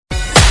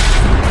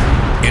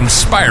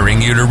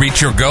inspiring you to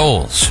reach your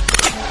goals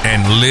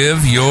and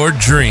live your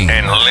dream.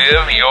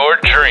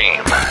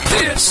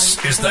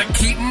 This is the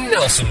Keaton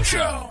Nelson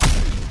Show.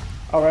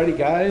 Alrighty,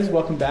 guys,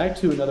 welcome back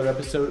to another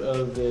episode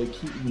of the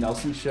Keaton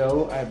Nelson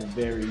Show. I have a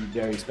very,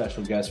 very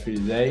special guest for you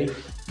today,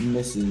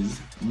 Miss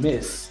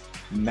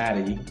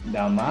Maddie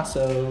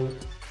Dalmaso.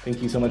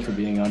 Thank you so much for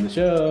being on the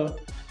show.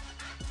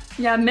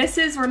 Yeah,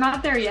 Mrs. We're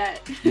not there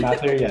yet.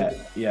 Not there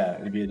yet. Yeah,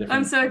 it'd be a different.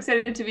 I'm so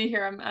excited to be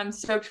here. I'm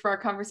stoked for our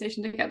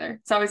conversation together.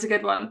 It's always a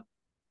good one.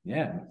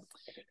 Yeah.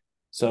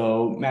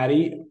 So,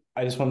 Maddie,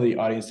 I just want the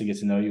audience to get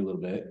to know you a little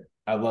bit.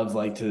 I'd love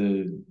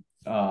to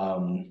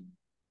for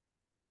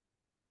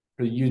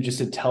you just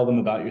to tell them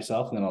about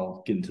yourself, and then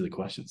I'll get into the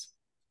questions.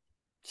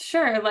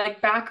 Sure,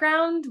 like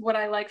background, what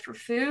I like for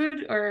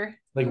food, or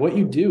like what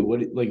you do.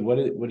 What do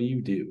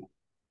you do?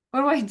 What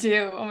do I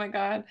do? Oh my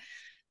God.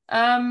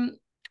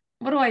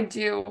 What do I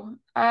do?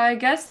 I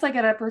guess like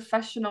in a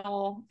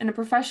professional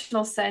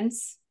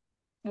sense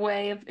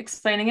way of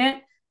explaining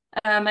it.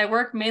 I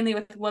work mainly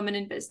with women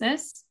in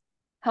business,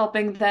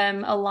 helping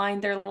them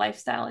align their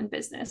lifestyle and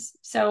business.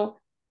 So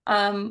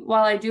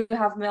while I do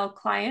have male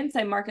clients,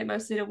 I market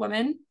mostly to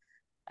women.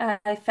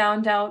 I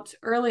found out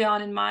early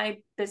on in my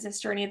business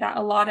journey that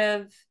a lot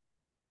of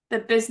the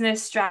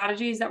business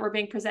strategies that were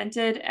being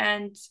presented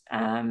and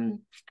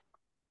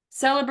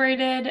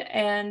celebrated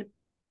and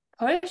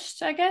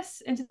pushed, I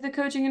guess, into the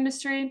coaching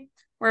industry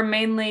were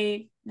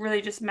mainly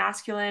really just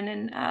masculine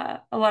and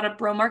a lot of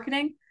bro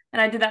marketing. And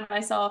I did that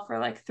myself for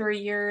like 3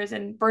 years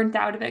and burnt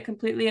out of it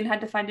completely and had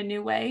to find a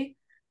new way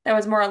that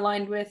was more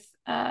aligned with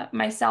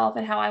myself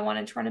and how I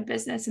wanted to run a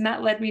business. And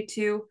that led me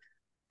to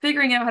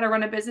figuring out how to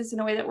run a business in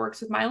a way that works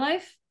with my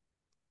life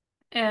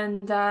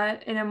and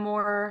in a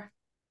more,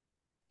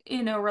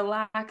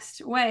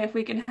 relaxed way, if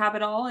we can have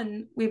it all.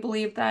 And we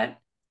believe that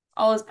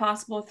all is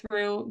possible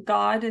through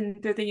God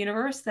and through the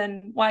universe,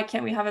 then why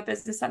can't we have a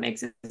business that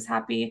makes us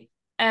happy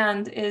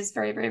and is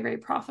very, very, very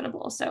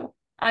profitable? So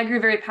I grew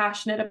very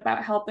passionate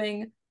about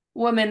helping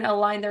women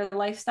align their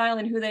lifestyle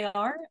and who they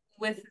are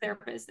with their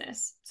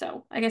business.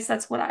 So I guess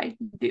that's what I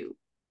do.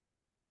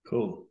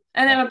 Cool.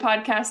 And I'm a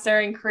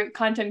podcaster and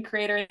content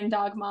creator and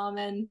dog mom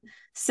and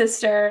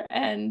sister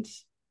and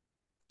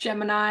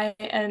Gemini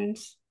and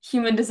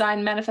human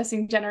design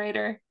manifesting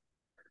generator.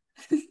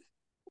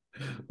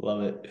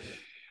 Love it.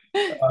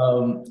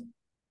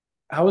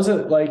 How was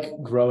it like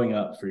growing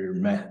up for your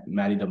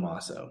Maddie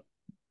Dalmaso?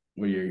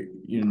 Where you're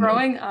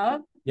growing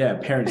up? Yeah,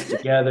 parents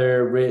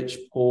together, rich,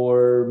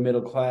 poor,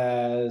 middle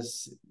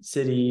class,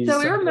 cities. So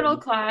we were middle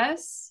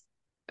class.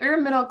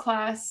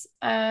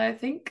 I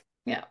think.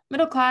 Yeah,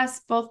 middle class.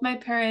 Both my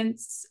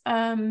parents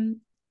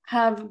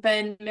have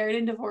been married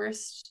and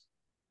divorced.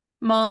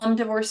 Mom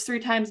divorced 3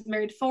 times,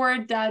 married 4.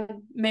 Dad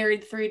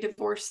married 3,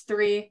 divorced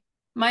 3.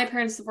 My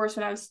parents divorced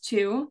when I was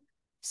 2.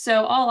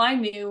 So all I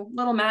knew,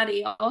 little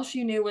Maddie, all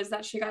she knew was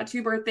that she got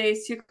 2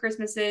 birthdays, 2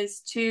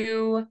 Christmases,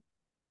 2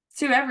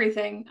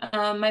 everything.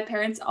 My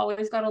parents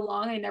always got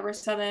along. I never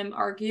saw them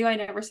argue. I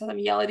never saw them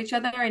yell at each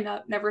other. I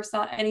never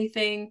saw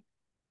anything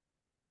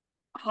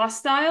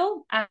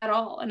hostile at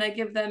all. And I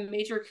give them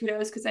major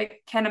kudos because I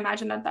can't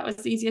imagine that was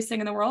the easiest thing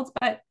in the world.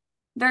 But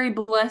very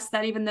blessed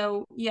that even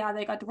though,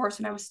 they got divorced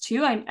when I was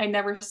 2, I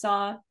never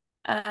saw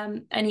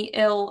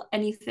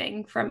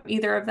anything from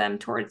either of them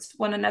towards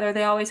one another.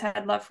 They always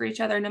had love for each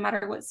other, no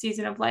matter what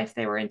season of life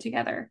they were in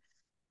together.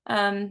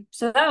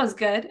 So that was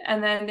good.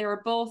 And then they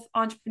were both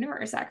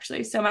entrepreneurs,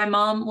 actually. So my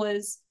mom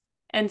was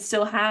and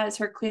still has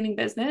her cleaning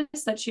business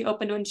that she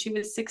opened when she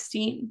was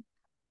 16.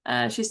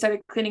 She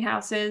started cleaning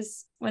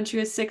houses when she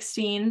was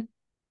 16.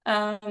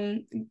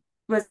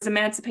 Was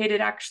emancipated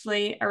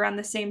actually around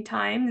the same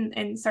time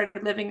and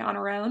started living on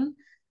her own.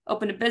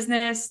 Opened a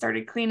business,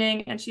 started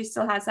cleaning, and she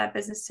still has that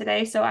business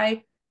today. So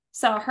I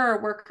saw her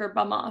work her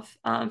bum off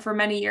for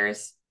many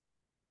years.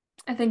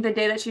 I think the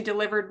day that she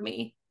delivered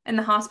me in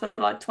the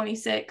hospital at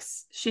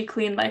 26, she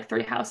cleaned like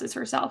 3 houses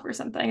herself or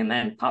something and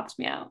then popped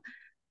me out.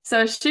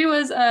 So she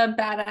was a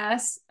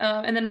badass.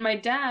 And then my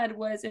dad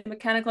was a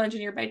mechanical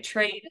engineer by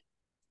trade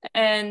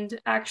and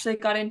actually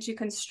got into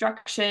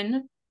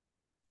construction.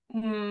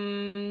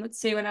 Let's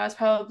see, when I was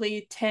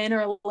probably 10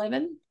 or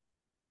 11.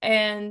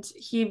 And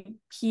he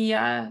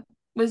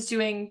was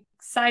doing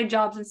side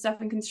jobs and stuff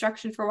in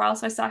construction for a while.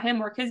 So I saw him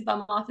work his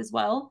bum off as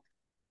well.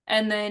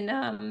 And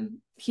then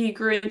he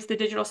grew into the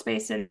digital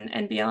space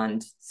and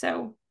beyond.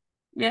 So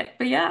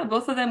yeah,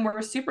 both of them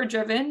were super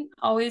driven,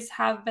 always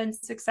have been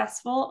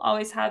successful,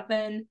 always have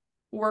been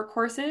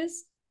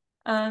workhorses.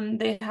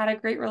 They had a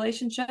great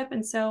relationship.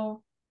 And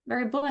so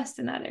very blessed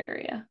in that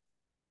area.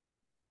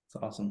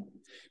 That's awesome.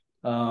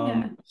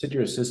 You said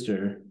you're a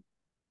sister.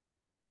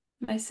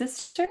 My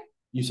sister?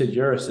 You said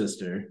you're a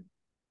sister.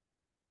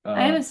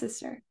 I am a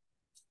sister.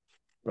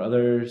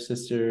 Brother,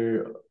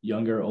 sister,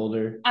 younger,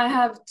 older? I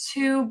have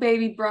 2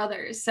 baby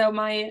brothers. So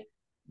the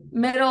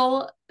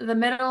middle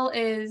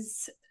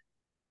is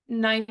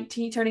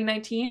 19, turning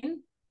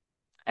 19.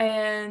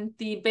 And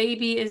the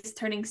baby is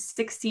turning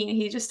 16.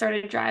 He just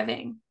started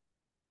driving.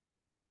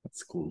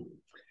 That's cool.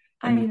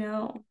 I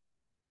know.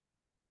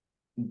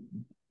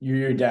 you're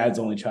your dad's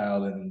only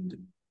child and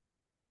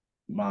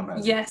mom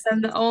has Yes,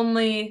 I'm the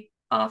only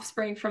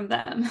offspring from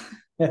them.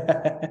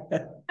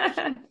 it.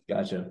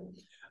 Gotcha.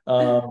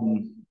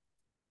 Um,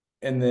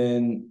 and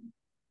then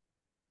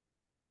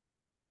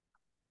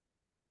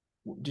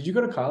did you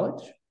go to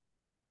college?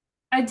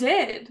 I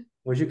did.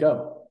 Where'd you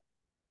go?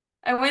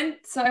 I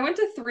went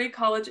to three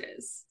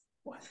colleges.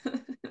 What?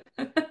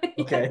 Yeah,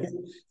 Okay.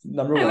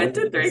 Number I one. went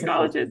to three What's the first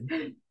colleges.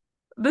 one?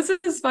 This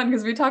is fun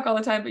because we talk all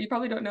the time, but you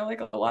probably don't know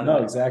like a lot of No,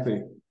 it.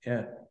 exactly.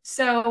 Yeah.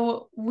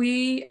 So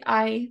me,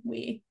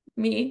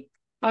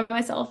 by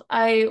myself,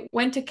 I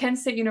went to Kent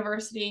State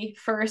University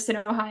first in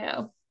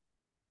Ohio.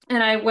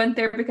 And I went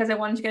there because I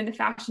wanted to get into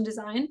fashion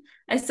design.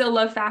 I still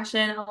love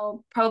fashion.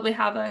 I'll probably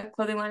have a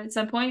clothing line at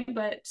some point,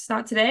 but it's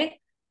not today.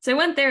 So I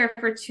went there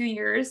for 2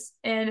 years,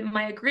 and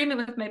my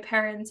agreement with my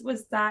parents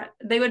was that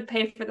they would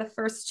pay for the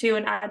first two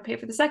and I'd pay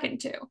for the second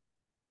two.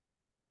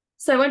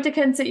 So I went to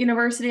Kent State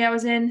University. I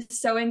was in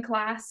sewing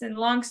class, and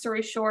long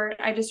story short,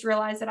 I just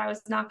realized that I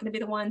was not going to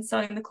be the one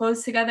sewing the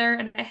clothes together,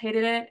 and I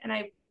hated it. And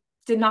I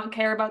did not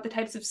care about the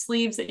types of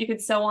sleeves that you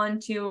could sew on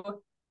to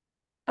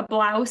a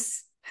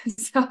blouse.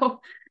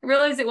 So I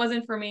realized it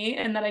wasn't for me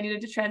and that I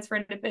needed to transfer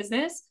into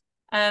business.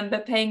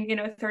 But paying,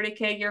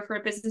 30K a year for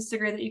a business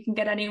degree that you can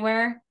get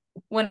anywhere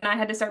when I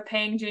had to start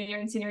paying junior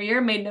and senior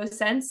year made no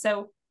sense.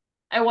 So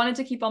I wanted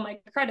to keep all my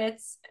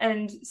credits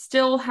and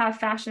still have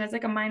fashion as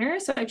like a minor.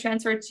 So I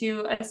transferred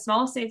to a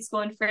small state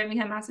school in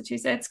Framingham,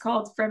 Massachusetts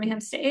called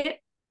Framingham State.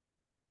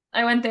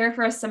 I went there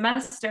for a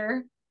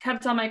semester,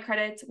 kept all my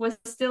credits, was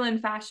still in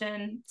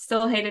fashion,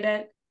 still hated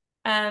it.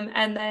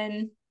 And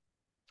then,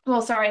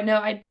 well, sorry, no,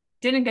 I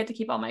didn't get to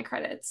keep all my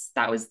credits.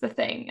 That was the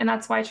thing. And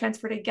that's why I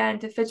transferred again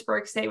to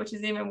Fitchburg State, which is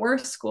an even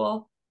worse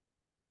school,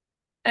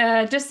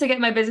 just to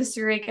get my business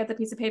degree, get the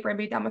piece of paper, and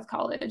be done with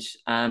college.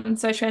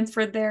 So I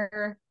transferred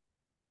there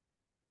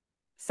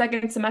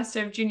second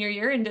semester of junior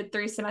year and did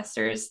 3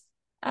 semesters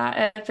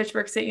at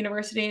Fitchburg State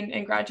University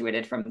and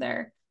graduated from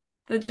there,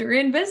 the degree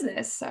in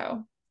business.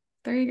 So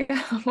there you go.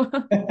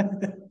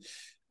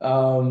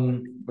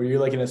 Were you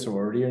like in a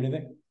sorority or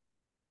anything?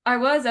 I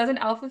was an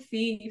Alpha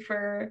Phi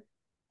for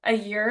a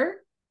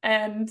year,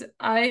 and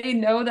I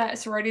know that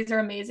sororities are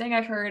amazing.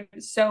 I've heard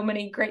so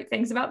many great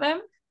things about them.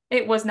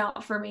 It was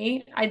not for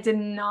me. I did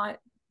not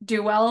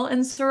do well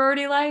in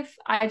sorority life.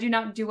 I do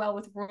not do well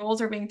with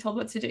rules or being told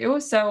what to do.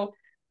 So,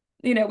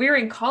 we were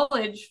in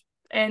college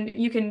and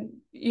you can,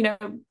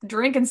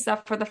 drink and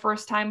stuff for the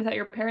first time without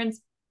your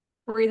parents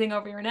breathing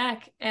over your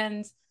neck.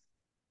 And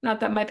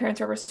not that my parents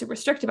were ever super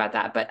strict about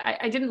that, but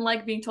I didn't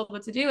like being told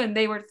what to do. And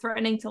they were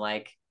threatening to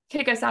like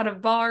kick us out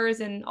of bars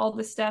and all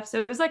this stuff. So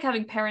it was like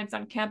having parents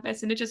on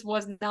campus, and it just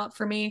was not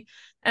for me.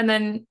 And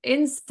then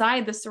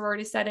inside the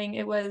sorority setting,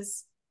 it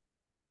was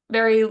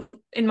very,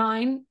 in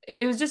mine,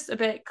 it was just a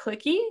bit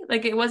cliquey.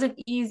 Like it wasn't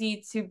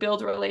easy to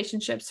build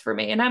relationships for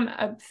me. And I'm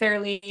a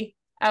fairly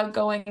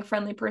outgoing,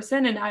 friendly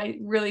person, and I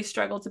really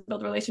struggled to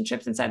build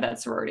relationships inside that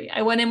sorority.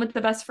 I went in with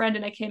the best friend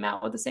and I came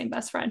out with the same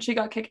best friend. She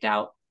got kicked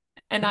out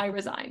and I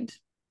resigned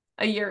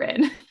a year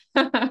in.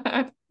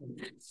 I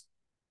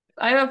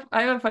have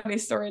a funny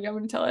story. I'm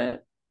going to tell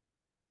it.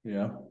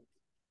 Yeah.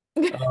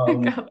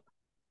 Um,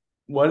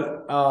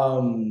 what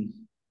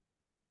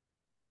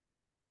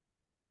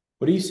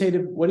what do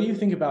you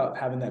think about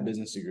having that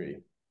business degree?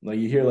 Like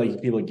you hear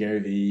like people like Gary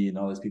Vee and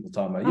all these people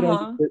talking about,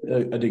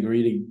 Uh-huh. a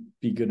degree to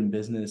be good in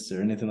business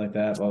or anything like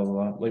that, blah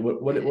blah blah.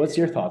 Like what's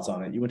your thoughts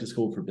on it? You went to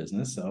school for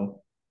business,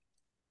 so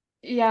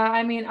Yeah,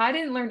 I mean, I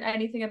didn't learn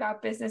anything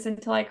about business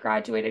until I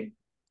graduated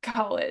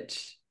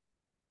college.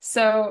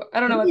 So I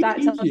don't what know do what they that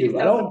teach tells you. you?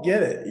 I So don't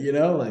get it,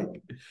 like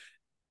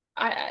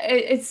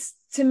it's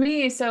to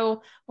me.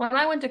 So when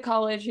I went to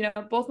college,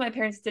 both my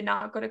parents did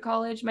not go to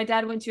college. My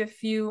dad went to a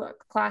few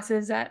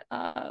classes at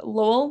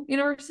Lowell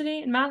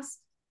University in Mass,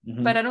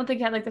 but I mhm. don't think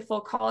he had like the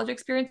full college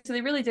experience. So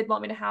they really did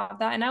want me to have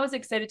that, and I was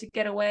excited to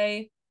get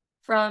away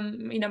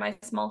from my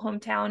small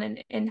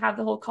hometown and have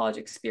the whole college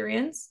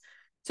experience.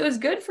 So it was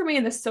good for me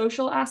in the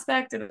social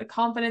aspect and the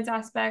confidence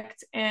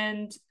aspect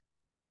and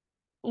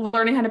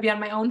learning how to be on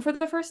my own for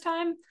the first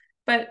time.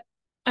 But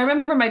I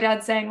remember my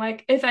dad saying,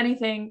 like, if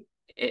anything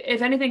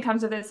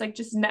comes of this, like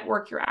just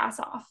network your ass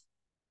off.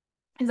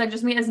 He's like,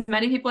 just meet as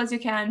many people as you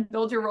can,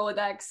 build your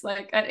Rolodex.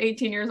 Like at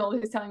 18 years old,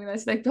 he's telling me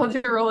this, like build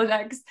your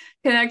Rolodex,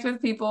 connect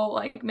with people,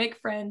 like make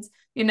friends.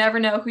 You never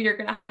know who you're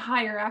gonna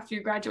hire after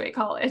you graduate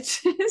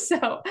college.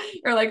 So,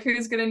 or like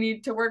who's gonna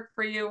need to work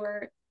for you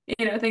or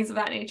things of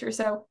that nature.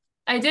 So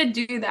I did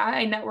do that.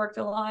 I networked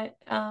a lot.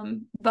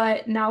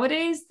 But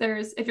nowadays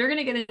if you're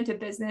gonna get into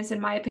business, in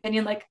my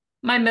opinion, like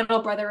my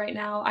middle brother right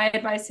now, I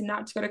advised him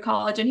not to go to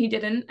college and he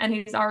didn't. And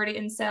he's already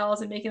in sales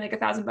and making like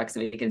 $1,000 a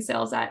week in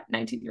sales at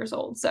 19 years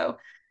old. So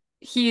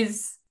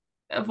he's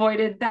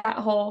avoided that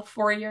whole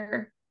 4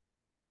 year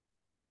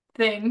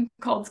thing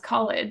called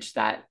college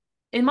that,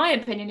 in my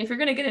opinion, if you're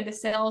going to get into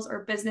sales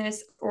or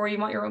business or you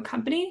want your own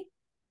company,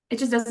 it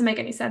just doesn't make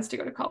any sense to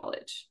go to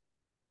college.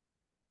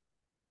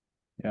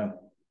 Yeah,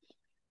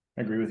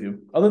 I agree with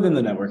you. Other than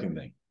the networking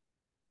thing.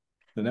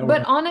 The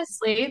But networking.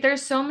 honestly,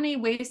 there's so many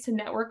ways to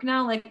network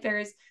now. Like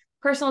there's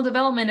personal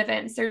development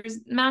events, there's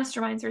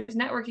masterminds, there's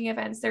networking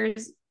events,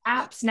 there's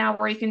apps now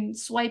where you can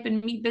swipe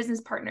and meet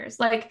business partners.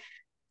 Like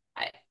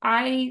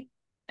I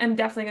am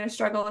definitely going to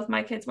struggle if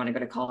my kids want to go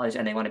to college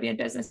and they want to be in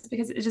business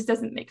because it just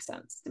doesn't make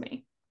sense to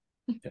me.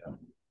 Yeah,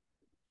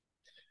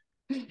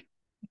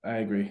 I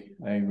agree.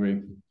 I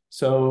agree.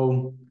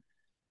 So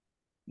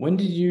when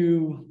did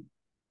you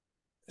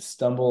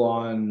stumble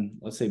on,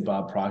 let's say,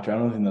 Bob Proctor? I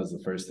don't think that was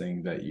the first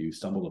thing that you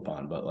stumbled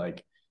upon, but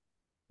like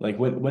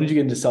when did you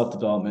get into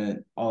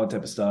self-development, all that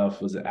type of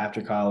stuff? Was it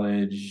after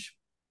college,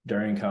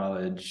 during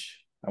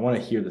college? I want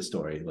to hear the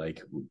story,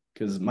 like,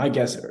 because my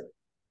guess,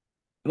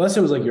 unless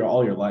it was like your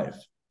all your life.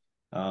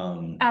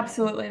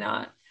 Absolutely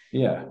not.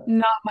 Yeah,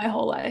 Not my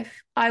whole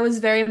life. I was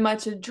very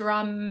much a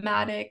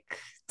dramatic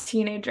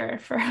teenager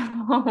for a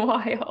I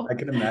while.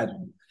 can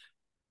imagine.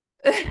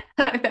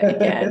 I bet you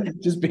can.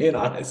 Just being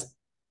honest.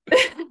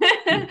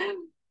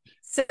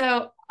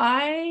 So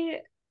I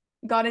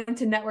got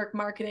into network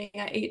marketing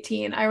at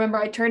 18. I remember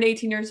I turned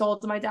 18 years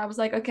old and my dad was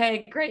like,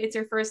 okay, great. It's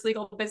your first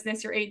legal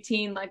business. You're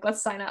 18. Like,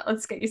 let's sign up.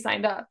 Let's get you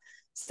signed up.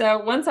 So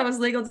once I was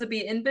legal to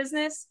be in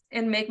business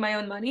and make my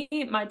own money,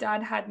 my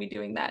dad had me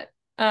doing that.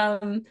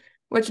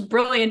 Which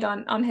brilliant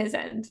on his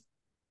end.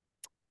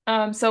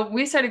 So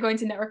we started going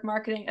to network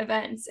marketing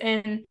events.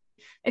 And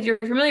if you're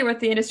familiar with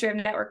the industry of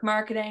network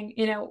marketing,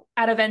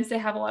 at events, they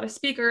have a lot of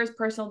speakers,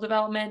 personal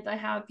development. I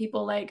have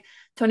people like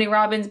Tony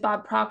Robbins,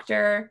 Bob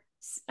Proctor,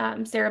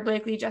 Sarah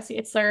Blakely, Jesse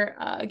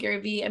Itzler, Gary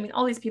Vee. I mean,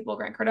 all these people,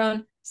 Grant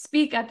Cardone,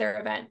 speak at their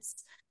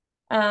events.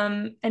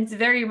 And it's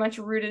very much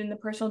rooted in the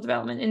personal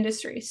development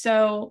industry.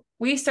 So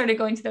we started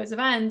going to those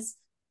events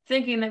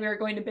thinking that we were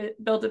going to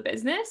build a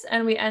business,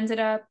 and we ended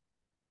up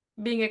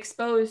being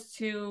exposed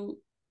to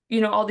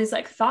all these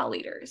like thought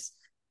leaders.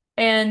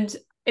 And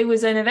it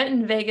was an event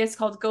in Vegas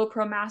called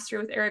GoPro Mastery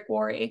with Eric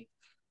Worre,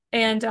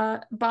 and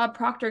Bob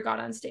Proctor got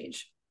on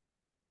stage.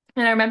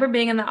 And I remember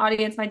being in the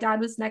audience. My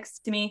dad was next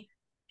to me,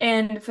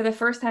 and for the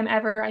first time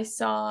ever, I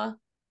saw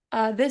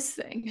this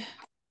thing.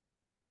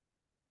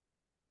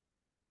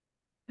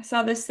 I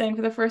saw this thing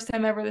for the first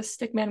time ever. This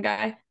stickman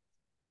guy.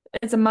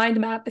 It's a mind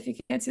map. If you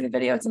can't see the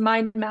video, it's a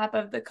mind map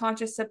of the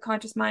conscious,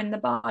 subconscious mind in the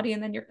body,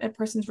 and then a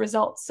person's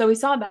results. So we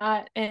saw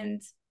that,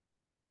 and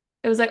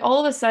it was like all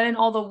of a sudden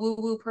all the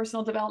woo-woo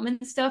personal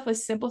development stuff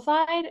was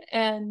simplified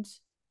and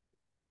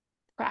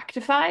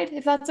practified,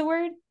 if that's a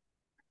word,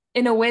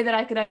 in a way that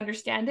I could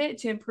understand it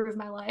to improve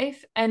my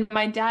life. And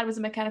my dad was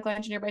a mechanical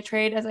engineer by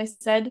trade, as I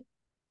said,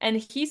 and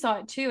he saw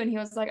it too, and he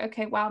was like,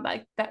 okay, wow,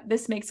 like that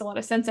this makes a lot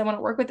of sense. I want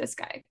to work with this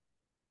guy.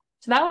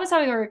 So that was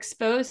how we were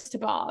exposed to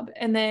Bob.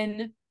 And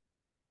then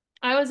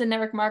I was in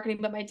network marketing,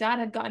 but my dad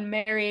had gotten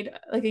married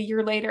like a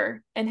year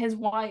later, and his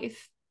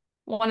wife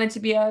wanted to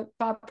be a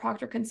Bob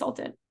Proctor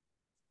consultant.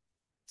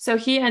 So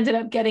he ended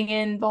up getting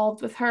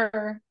involved with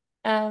her.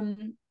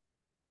 And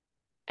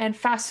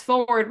fast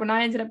forward, when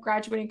I ended up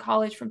graduating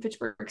college from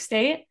Fitchburg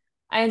State,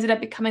 I ended up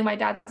becoming my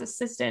dad's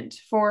assistant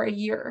for a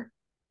year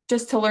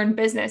just to learn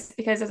business.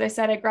 Because as I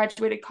said, I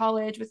graduated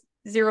college with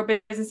zero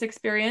business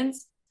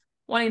experience,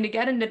 wanting to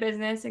get into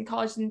business, and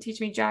college didn't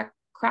teach me jack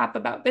crap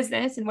about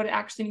business and what it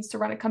actually means to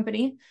run a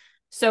company.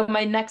 So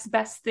my next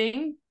best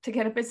thing to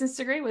get a business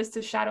degree was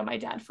to shadow my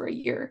dad for a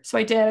year. So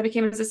I did. I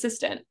became his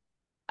assistant.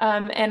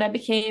 And I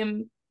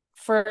became,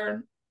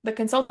 for the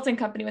consulting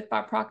company with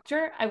Bob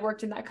Proctor, I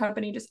worked in that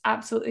company, just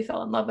absolutely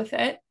fell in love with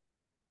it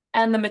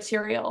and the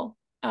material.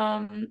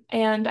 And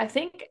I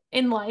think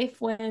in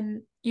life,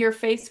 when you're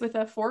faced with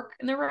a fork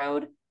in the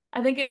road,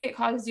 I think it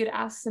causes you to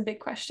ask some big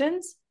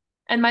questions.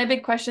 And my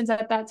big questions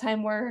at that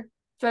time were,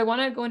 do I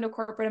want to go into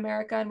corporate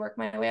America and work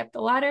my way up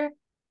the ladder,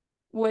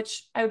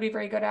 which I would be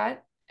very good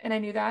at, and I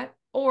knew that?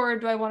 Or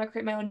do I want to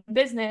create my own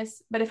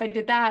business? But if I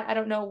did that, I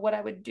don't know what I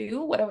would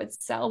do, what I would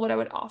sell, what I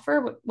would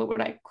offer, what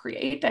would I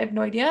create? I have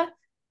no idea.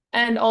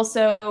 And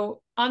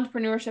also,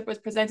 entrepreneurship was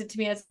presented to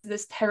me as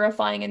this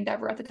terrifying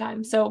endeavor at the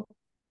time. So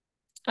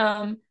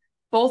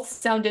both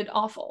sounded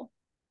awful.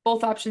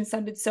 Both options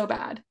sounded so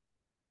bad.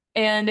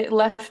 And it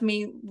left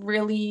me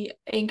really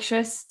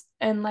anxious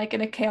and like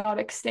in a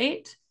chaotic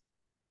state.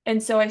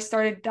 And so I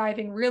started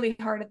diving really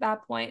hard at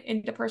that point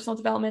into personal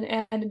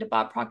development and into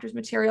Bob Proctor's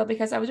material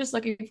because I was just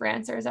looking for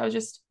answers. I was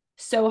just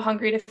so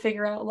hungry to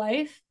figure out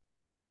life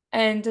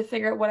and to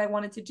figure out what I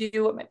wanted to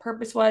do, what my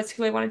purpose was,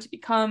 who I wanted to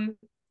become.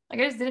 Like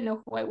I just didn't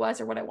know who I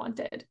was or what I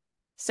wanted.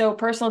 So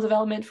personal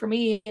development for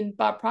me and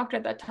Bob Proctor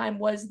at that time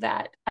was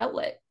that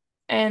outlet.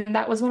 And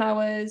that was when I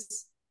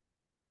was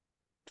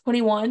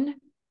 21,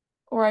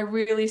 where I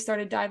really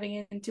started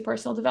diving into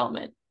personal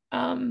development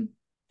and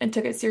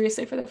took it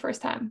seriously for the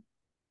first time.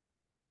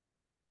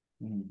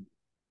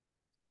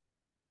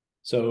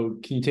 So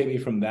can you take me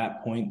from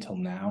that point till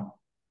now?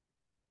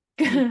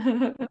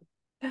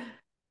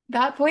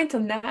 That point to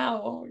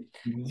now.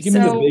 Give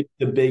me So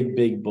the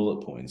big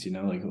bullet points,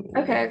 like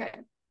okay.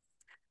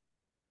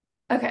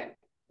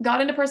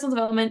 Got into personal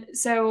development.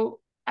 So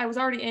I was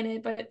already in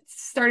it, but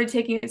started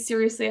taking it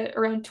seriously at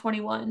around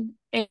 21.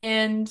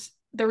 And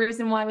the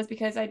reason why was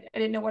because I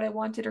didn't know what I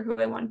wanted or who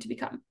I wanted to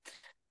become.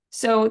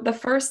 So the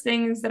first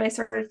things that I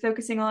started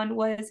focusing on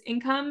was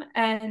income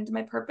and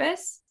my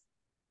purpose.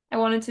 I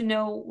wanted to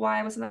know why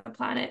I was on the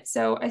planet.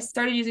 So I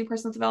started using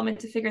personal development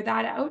to figure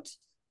that out.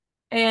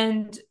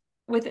 And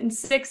within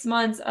 6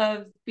 months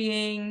of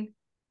being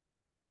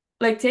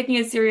like taking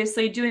it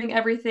seriously, doing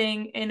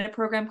everything in a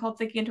program called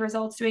Thinking into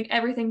Results, doing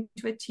everything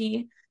to a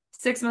T.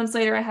 6 months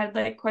later, I had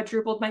like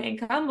quadrupled my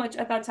income, which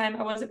at that time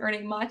I wasn't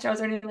earning much. I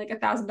was earning like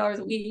 $1,000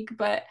 a week,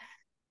 but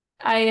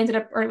I ended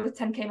up earning with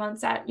 10K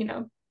months at,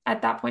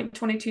 at that point,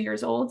 22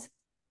 years old,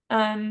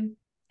 in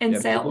Yeah,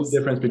 there's a big sales.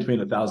 difference between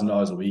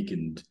 $1,000 a week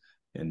and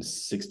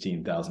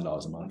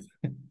 $16,000 a month.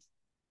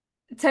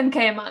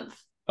 10K a month.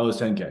 Oh, it's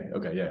 10K.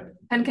 Okay, yeah.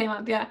 10K a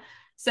month, yeah.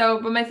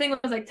 So, but my thing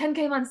was like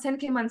 10K months,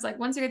 10K months. Like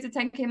once you get to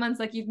 10K months,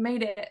 like you've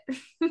made it.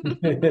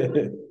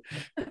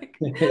 Like,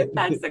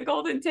 that's the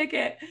golden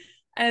ticket.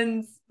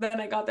 And then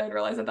I got there and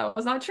realized that that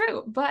was not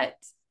true. But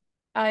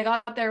I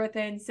got there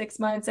within 6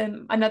 months.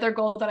 And another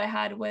goal that I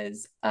had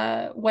was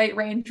a white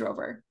Range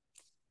Rover.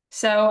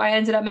 So I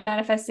ended up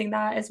manifesting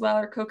that as well,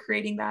 or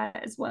co-creating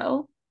that as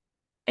well.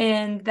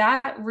 And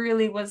that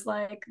really was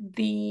like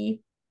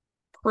the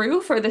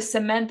proof or the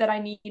cement that I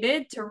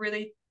needed to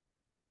really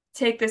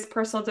take this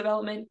personal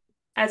development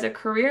as a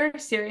career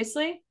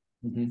seriously,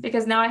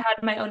 because now I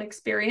had my own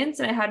experience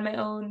and I had my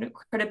own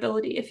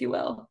credibility, if you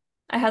will.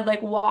 I had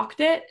like walked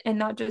it and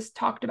not just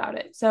talked about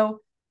it. So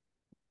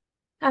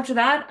after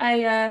that,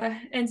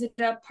 I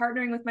ended up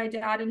partnering with my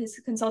dad and his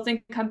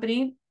consulting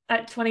company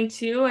at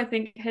 22. I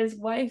think his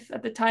wife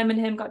at the time and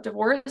him got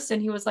divorced,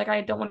 and he was like,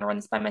 I don't want to run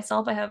this by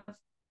myself. I have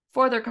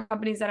 4 other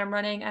companies that I'm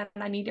running and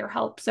I need your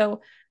help.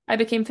 So I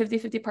became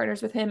 50-50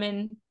 partners with him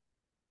in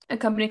a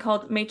company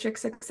called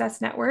Matrix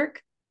Success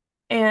Network.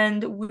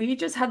 And we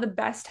just had the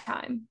best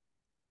time.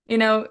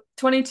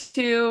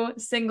 22,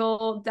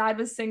 single, dad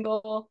was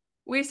single.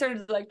 We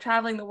started like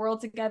traveling the world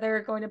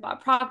together, going to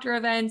Bob Proctor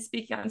events,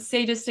 speaking on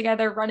stages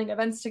together, running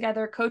events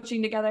together,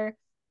 coaching together.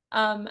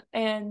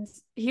 And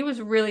he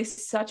was really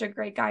such a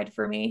great guide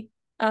for me.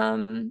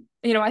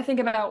 I think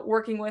about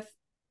working with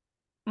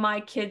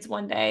my kids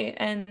one day,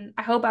 and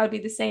I hope I would be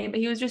the same, but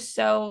he was just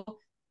so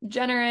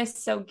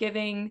generous, so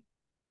giving,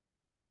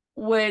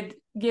 would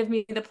give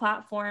me the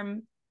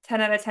platform 10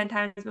 out of 10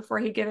 times before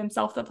he'd give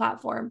himself the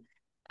platform.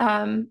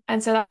 And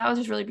so that was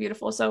just really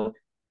beautiful. So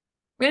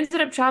we ended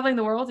up traveling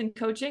the world and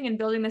coaching and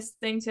building this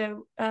thing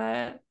to,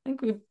 I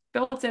think we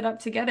built it up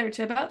together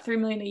to about 3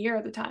 million a year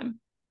at the time.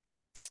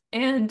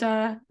 And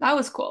that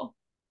was cool.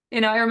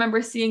 I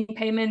remember seeing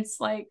payments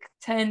like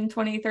 10,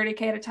 20,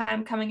 30K at a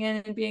time coming in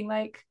and being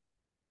like,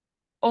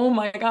 oh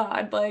my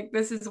God, like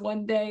this is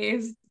one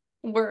day's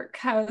work.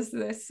 How is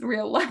this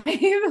real life?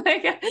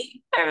 Like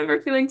I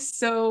remember feeling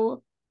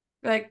so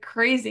like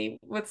crazy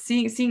with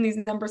seeing these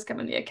numbers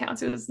come in the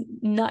accounts. It was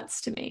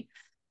nuts to me.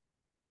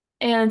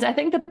 And I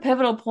think the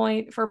pivotal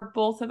point for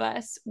both of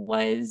us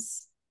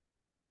was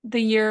the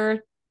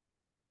year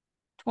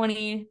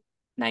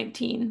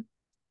 2019.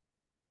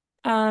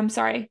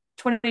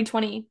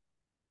 2020,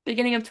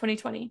 beginning of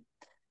 2020.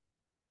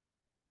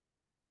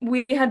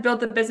 We had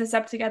built the business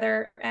up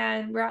together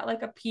and we're at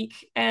like a peak.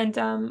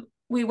 And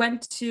we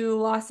went to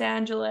Los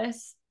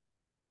Angeles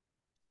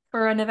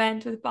for an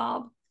event with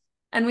Bob.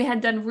 And we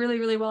had done really,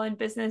 really well in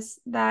business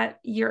that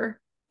year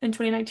in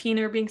 2019.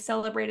 We were being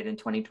celebrated in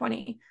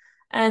 2020.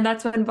 And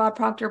that's when Bob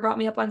Proctor brought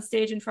me up on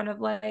stage in front of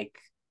like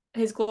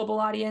his global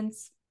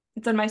audience.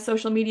 It's on my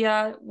social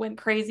media, went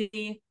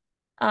crazy.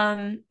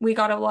 We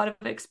got a lot of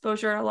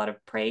exposure, a lot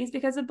of praise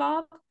because of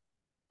Bob.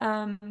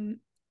 And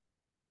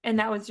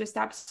that was just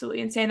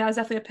absolutely insane. That was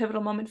definitely a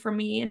pivotal moment for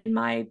me in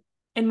my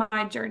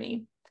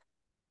journey.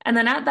 And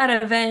then at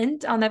that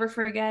event, I'll never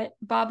forget,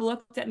 Bob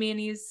looked at me and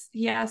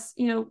he asked,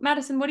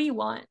 Madison, what do you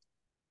want?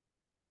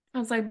 I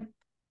was like,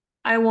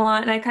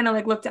 and I kind of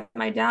like looked at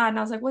my dad and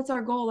I was like, what's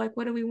our goal? Like,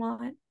 what do we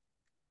want?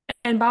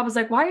 And Bob was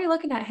like, why are you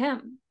looking at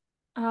him?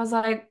 And I was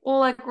like, well,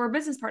 like we're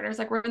business partners,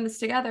 like we're in this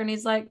together. And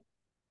he's like,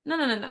 no,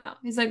 no, no, no.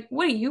 He's like,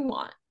 what do you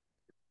want?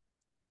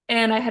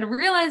 And I had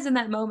realized in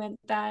that moment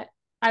that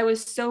I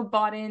was so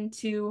bought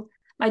into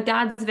my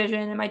dad's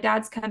vision and my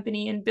dad's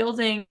company and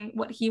building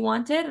what he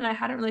wanted. And I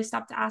hadn't really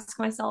stopped to ask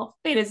myself,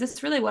 wait, is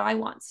this really what I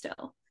want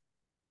still?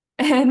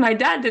 And my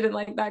dad didn't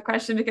like that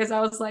question because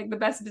I was like the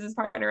best business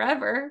partner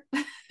ever.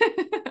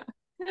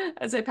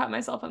 As I pat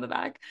myself on the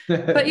back.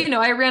 But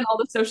I ran all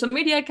the social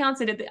media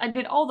accounts. I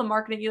did all the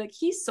marketing. Like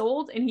he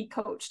sold and he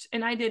coached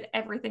and I did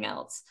everything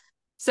else.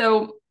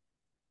 So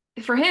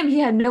for him, he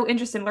had no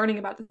interest in learning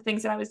about the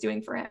things that I was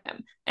doing for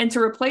him. And to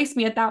replace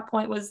me at that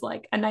point was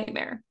like a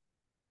nightmare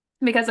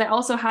because I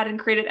also hadn't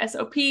created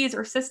SOPs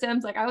or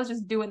systems. Like I was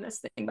just doing this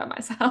thing by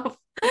myself.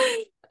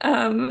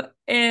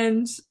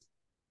 And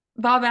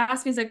Bob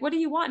asked me, he's like, what do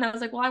you want? And I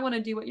was like, well, I want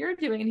to do what you're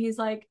doing. And he's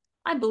like,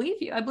 I believe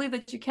you. I believe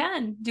that you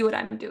can do what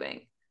I'm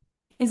doing.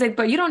 He's like,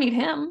 but you don't need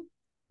him.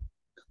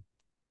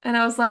 And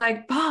I was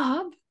like,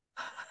 Bob,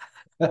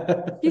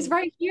 he's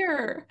right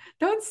here.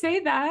 Don't say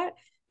that.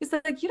 He's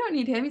like, you don't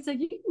need him. He's like,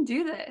 you can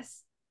do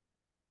this.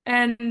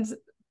 And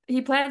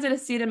he planted a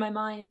seed in my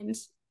mind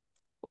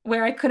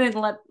where I couldn't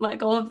let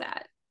go of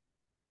that.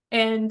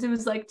 And it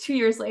was like 2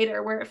 years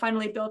later where it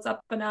finally built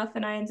up enough,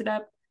 and I ended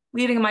up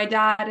leaving my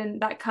dad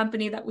and that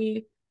company that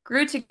we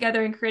grew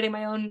together and creating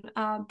my own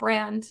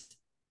brand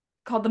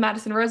called the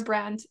Madison Rose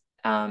brand,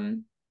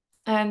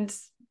 and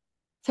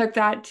took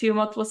that to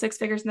multiple six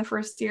figures in the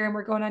first year, and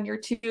we're going on year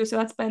 2. So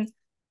that's been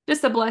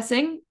just a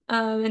blessing,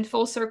 in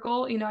full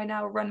circle. I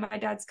now run my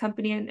dad's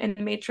company in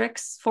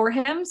Matrix for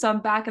him. So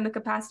I'm back in the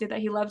capacity that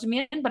he loved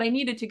me in, but I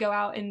needed to go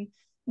out and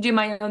do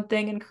my own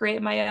thing and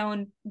create my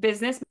own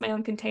business, my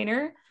own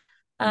container,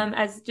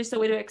 as just a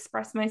way to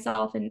express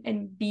myself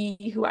and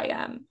be who I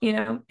am,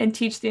 and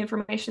teach the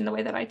information the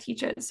way that I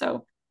teach it.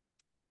 So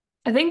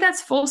I think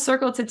that's full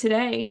circle to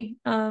today.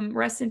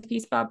 Rest in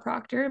peace, Bob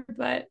Proctor.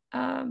 But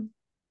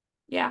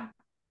yeah,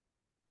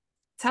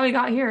 that's how we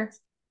got here.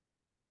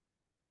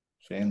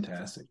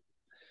 Fantastic.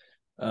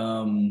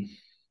 What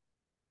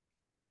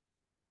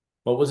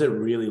was it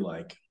really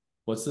like?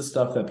 What's the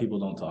stuff that people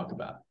don't talk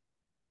about?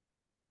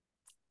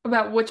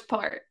 About which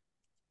part?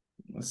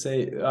 Let's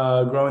say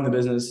growing the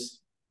business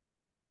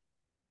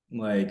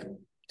like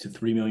to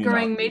 $3 million.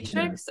 Growing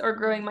Matrix or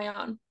growing my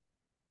own?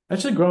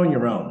 Actually, growing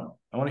your own.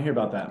 I want to hear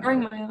about that. Growing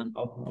my own.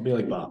 I'll be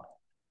like Bob.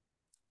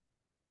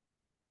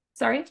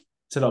 Sorry?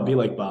 Said I'll be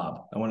like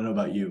Bob. I want to know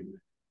about you.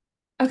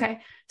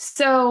 Okay.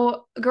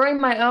 So growing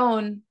my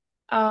own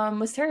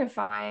was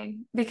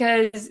terrifying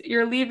because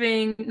you're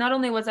leaving, not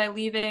only was I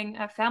leaving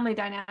a family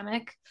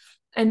dynamic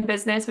in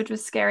business, which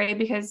was scary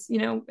because,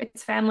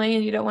 it's family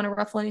and you don't want to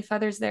ruffle any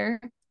feathers there.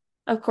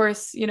 Of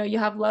course, you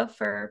have love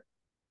for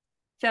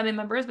family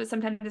members, but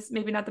sometimes it's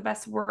maybe not the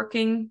best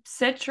working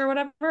sitch or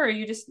whatever, or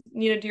you just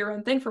need to do your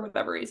own thing for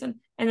whatever reason.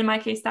 And in my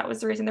case, that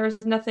was the reason. There was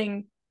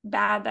nothing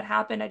bad that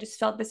happened. I just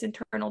felt this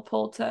internal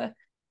pull to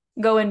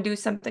go and do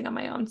something on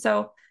my own.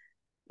 So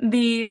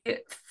the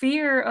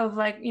fear of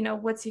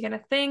what's he going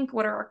to think?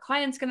 What are our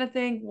clients going to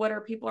think? What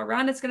are people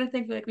around us going to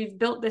think? Like, we've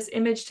built this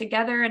image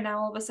together and now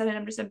all of a sudden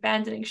I'm just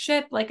abandoning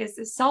ship. Like, is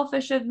this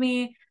selfish of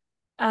me?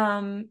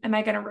 Am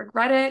I going to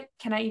regret it?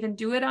 Can I even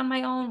do it on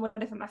my own? What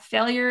if I'm a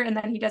failure and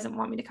then he doesn't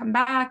want me to come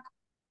back?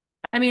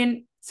 I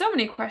mean, so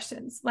many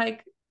questions,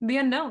 like the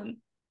unknown.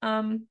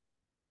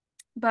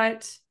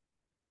 But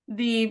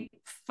the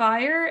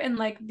fire and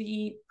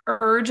the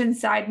urge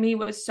inside me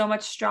was so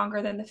much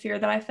stronger than the fear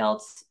that I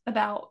felt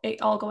about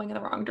it all going in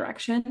the wrong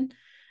direction.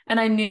 And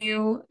I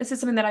knew this is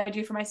something that I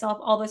do for myself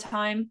all the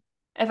time.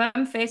 If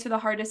I'm faced with a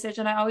hard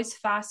decision, I always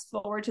fast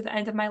forward to the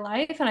end of my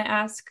life and I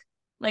ask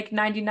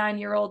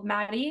 99-year-old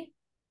Maddie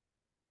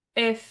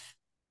if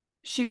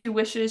she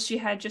wishes she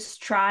had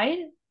just tried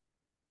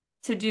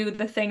to do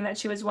the thing that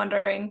she was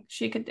wondering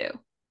she could do.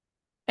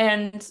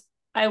 And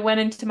I went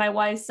into my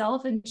wise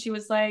self and she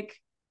was like,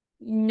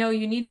 no,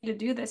 you need to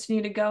do this. You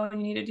need to go and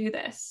you need to do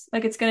this.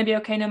 It's going to be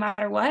okay no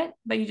matter what,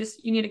 but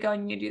you need to go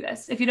and you do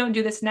this. If you don't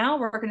do this now,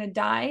 we're going to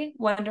die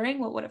wondering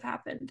what would have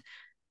happened.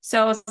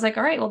 So I was like,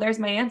 all right, well, there's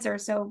my answer.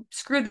 So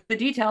screw the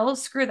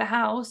details, screw the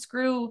how,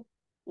 screw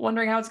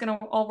wondering how it's going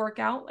to all work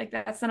out.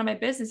 That's none of my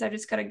business. I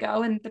just got to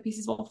go and the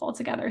pieces will fall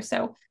together.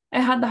 So I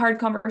had the hard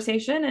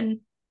conversation and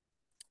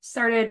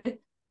started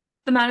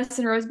the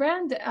Madison Rose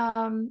brand.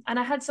 And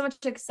I had so much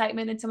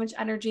excitement and so much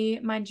energy.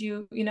 Mind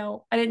you,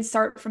 I didn't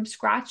start from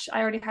scratch. I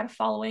already had a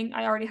following.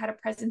 I already had a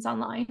presence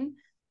online.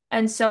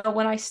 And so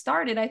when I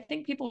started, I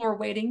think people were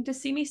waiting to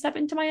see me step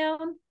into my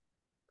own.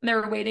 They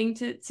were waiting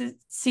to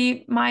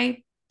see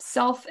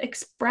myself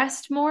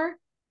expressed more.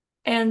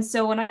 And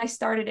so when I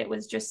started, it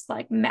was just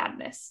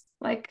madness.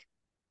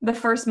 The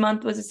first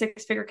month was a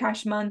 6-figure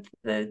cash month.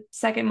 The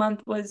second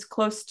month was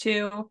close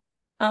to,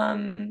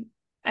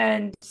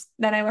 and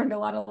then I learned a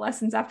lot of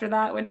lessons after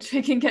that, which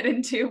I can get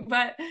into.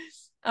 But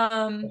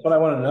that's what I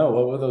want to know.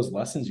 What were those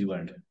lessons you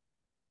learned?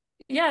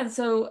 Yeah,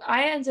 so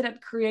I ended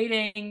up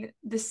creating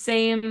the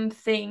same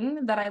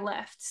thing that I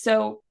left.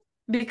 So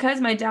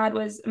because my dad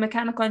was a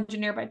mechanical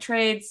engineer by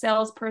trade,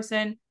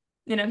 salesperson,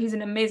 he's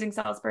an amazing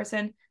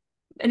salesperson.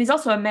 And he's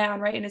also a man,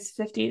 right, in his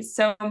 50s.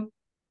 So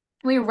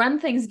we run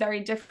things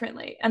very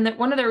differently. And that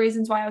one of the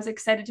reasons why I was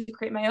excited to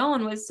create my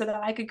own was so that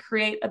I could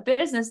create a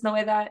business in the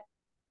way that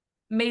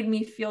made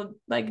me feel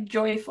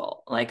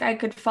joyful. I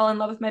could fall in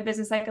love with my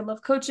business. I could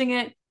love coaching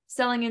it,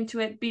 selling into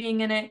it,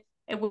 being in it.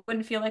 It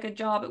wouldn't feel like a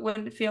job. It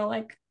wouldn't feel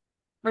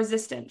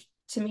resistant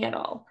to me at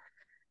all.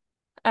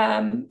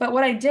 But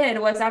what I did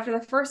was after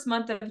the first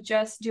month of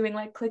just doing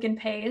click and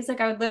pays,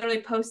 I would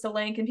literally post a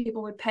link and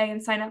people would pay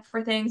and sign up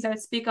for things. I would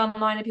speak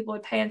online and people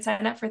would pay and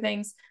sign up for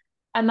things.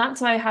 And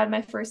that's how I had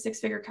my first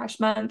 6-figure cash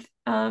month.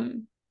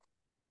 And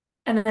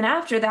then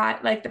after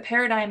that, the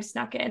paradigm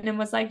snuck in and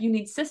was you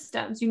need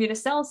systems, you need a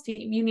sales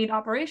team, you need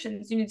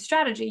operations, you need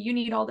strategy, you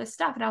need all this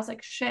stuff. And I was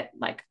like, shit,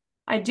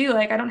 I do,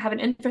 I don't have an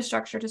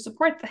infrastructure to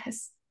support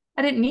this.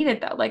 I didn't need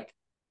it though.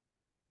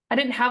 I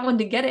didn't have one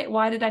to get it.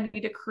 Why did I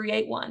need to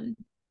create one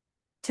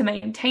to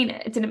maintain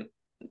it?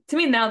 To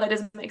me now that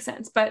doesn't make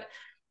sense. But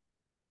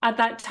at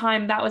that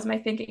time, that was my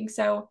thinking.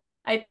 So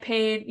I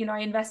paid, I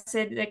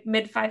invested like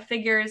mid five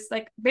figures,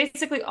 like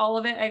basically all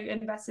of it I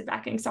invested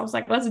back in. So I was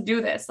like, let's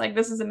do this. Like,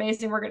 this is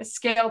amazing. We're going to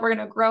scale. We're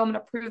going to grow. I'm going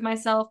to prove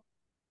myself.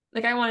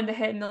 Like, I wanted to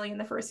hit a million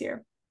the first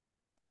year.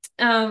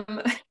 Um,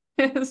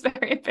 it was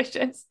very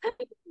ambitious.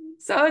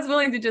 So I was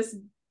willing to just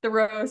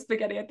throw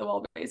spaghetti at the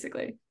wall,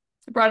 basically.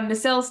 I brought in a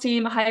sales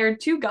team, hired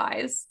two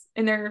guys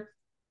in their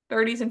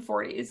 30s and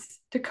 40s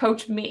to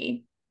coach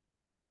me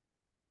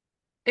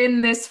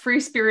in this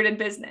free-spirited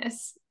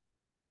business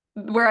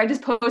where I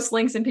just post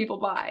links and people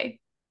buy.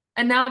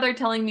 And now they're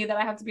telling me that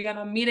I have to be on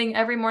a meeting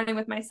every morning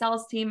with my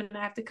sales team and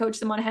I have to coach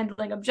them on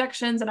handling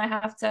objections and I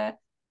have to,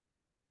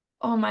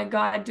 oh my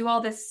God, do all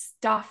this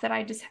stuff that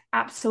I just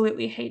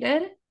absolutely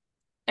hated.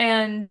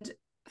 And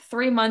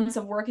 3 months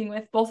of working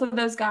with both of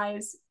those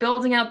guys,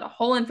 building out the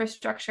whole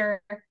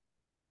infrastructure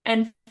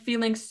and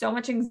feeling so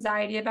much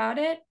anxiety about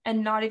it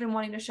and not even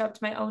wanting to show up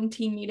to my own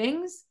team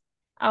meetings,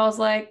 I was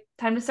like,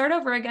 time to start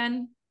over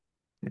again.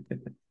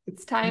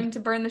 It's time to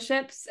burn the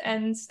ships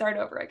and start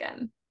over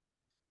again.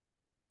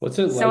 What's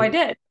it like? So I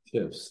did.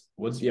 Ships.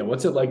 What's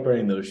it like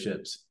burning those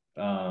ships?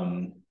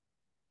 How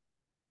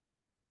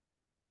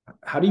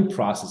do you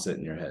process it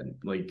in your head?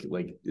 Like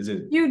is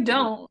it You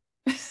don't.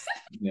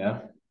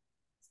 Yeah.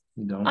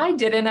 You don't? I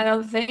didn't, I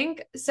don't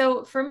think.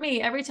 So for me,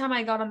 every time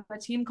I got on a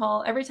team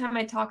call, every time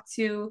I talked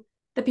to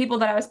the people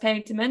that I was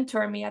paying to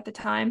mentor me at the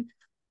time,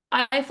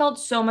 I felt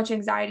so much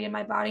anxiety in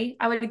my body.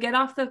 I would get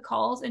off the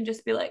calls and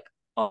just be like,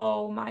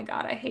 oh my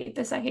God, I hate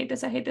this. I hate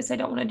this. I hate this. I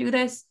don't want to do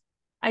this.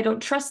 I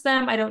don't trust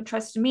them. I don't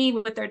trust me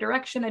with their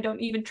direction. I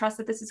don't even trust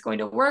that this is going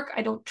to work.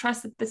 I don't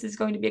trust that this is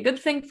going to be a good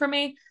thing for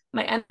me.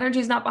 My energy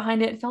is not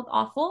behind it. It felt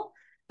awful.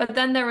 But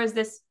then there was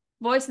this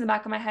voice in the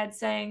back of my head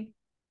saying,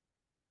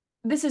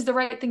 this is the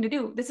right thing to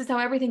do. This is how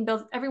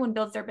everyone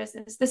builds their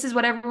business. This is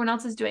what everyone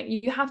else is doing.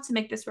 You have to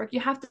make this work.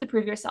 You have to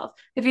prove yourself.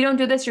 If you don't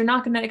do this, you're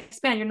not going to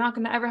expand. You're not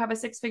going to ever have a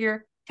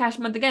 6-figure cash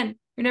month again.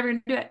 You're never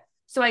going to do it.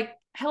 So I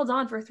held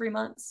on for 3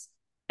 months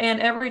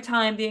and every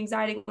time the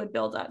anxiety would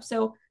build up.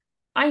 So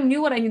I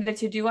knew what I needed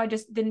to do. I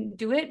just didn't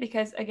do it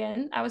because,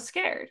 again, I was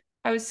scared.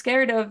 I was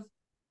scared of,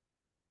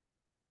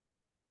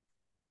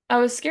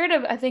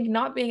 I think,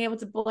 not being able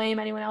to blame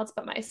anyone else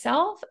but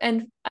myself.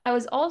 And I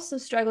was also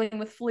struggling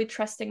with fully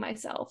trusting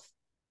myself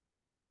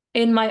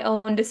in my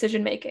own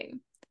decision making.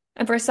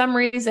 And for some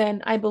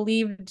reason, I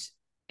believed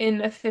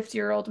in a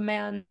 50-year-old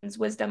man's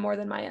wisdom more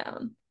than my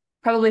own,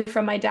 probably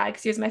from my dad,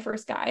 because he was my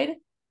first guide.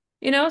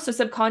 So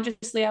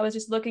subconsciously, I was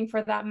just looking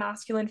for that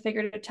masculine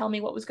figure to tell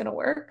me what was going to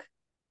work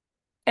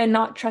and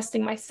not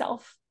trusting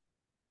myself.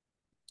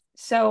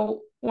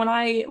 So when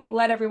I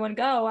let everyone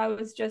go, I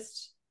was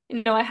just,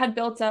 I had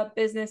built up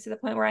business to the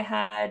point where I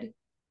had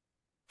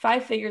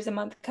 5 figures a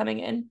month coming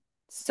in.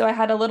 So I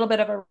had a little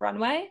bit of a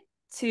runway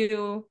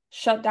to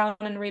shut down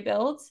and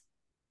rebuild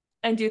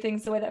and do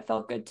things the way that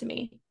felt good to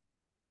me.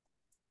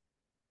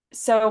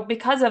 So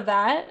because of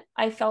that,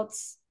 I felt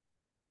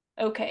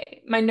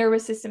okay. My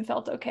nervous system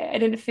felt okay. I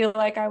didn't feel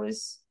like I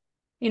was,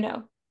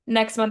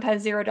 next month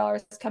has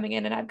 $0 coming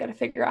in and I've got to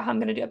figure out how I'm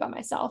going to do it by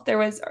myself. There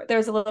was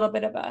a little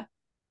bit of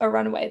a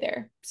runway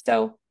there.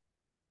 So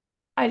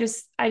I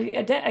just did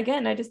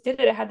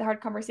it. I had the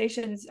hard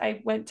conversations.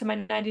 I went to my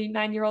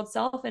 99-year-old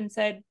self and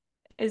said,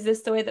 is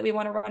this the way that we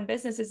want to run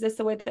business? Is this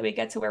the way that we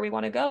get to where we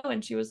want to go?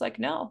 And she was like,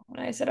 no. And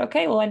I said,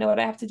 okay, well, I know what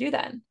I have to do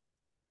then.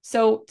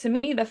 So to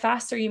me, the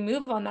faster you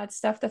move on that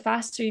stuff, the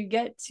faster you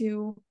get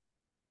to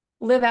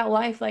live out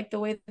life like the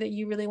way that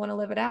you really want to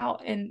live it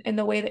out and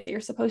the way that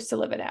you're supposed to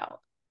live it out.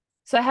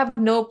 So I have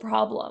no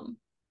problem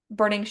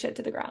burning shit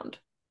to the ground.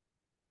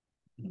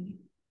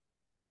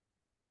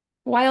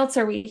 Why else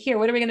are we here?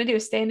 What are we going to do?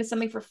 Stay into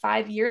something for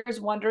 5 years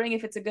wondering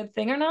if it's a good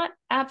thing or not?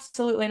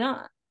 Absolutely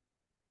not.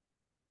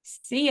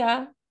 See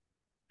ya.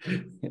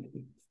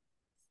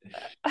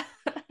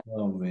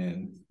 Oh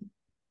man.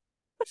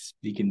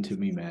 Speaking to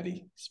me,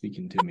 Maddie.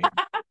 Speaking to me.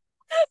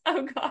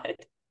 Oh God.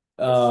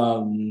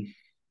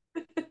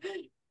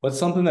 What's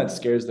something that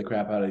scares the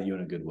crap out of you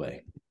in a good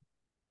way?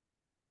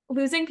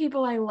 Losing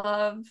people I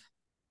love.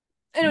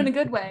 And in a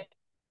good way.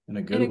 In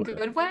a good way.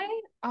 Good way?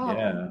 Oh.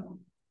 Yeah.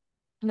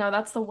 No,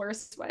 that's the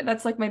worst way.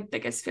 That's like my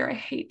biggest fear. I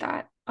hate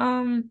that.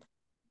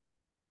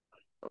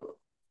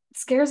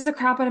 Scares the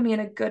crap out of me in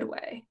a good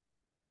way.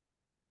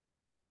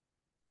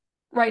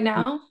 Right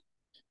now?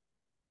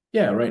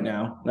 Yeah, right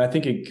now. And I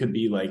think it could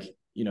be like,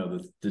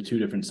 the two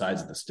different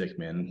sides of the stick,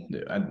 man.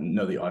 I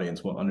know the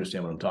audience won't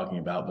understand what I'm talking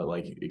about, but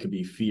like it could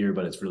be fear,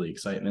 but it's really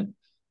excitement.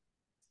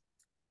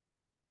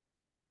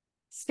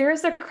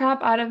 Scares the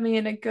crap out of me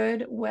in a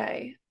good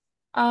way.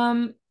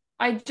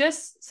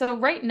 So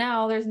right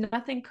now, there's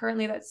nothing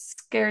currently that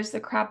scares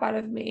the crap out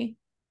of me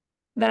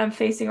that I'm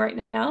facing right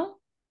now.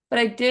 But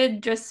I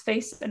did just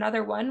face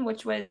another one,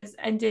 which was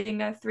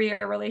ending a 3-year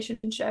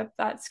relationship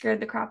that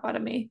scared the crap out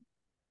of me.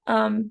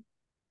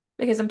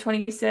 Because I'm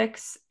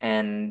 26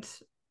 and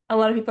a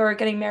lot of people are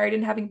getting married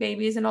and having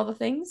babies and all the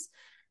things.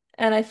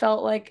 And I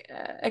felt like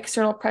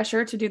external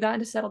pressure to do that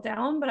and to settle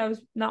down, but I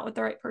was not with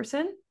the right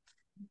person.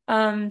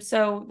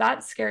 So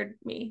that scared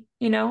me.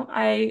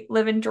 I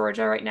live in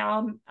Georgia right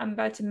now. I'm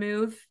about to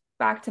move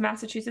back to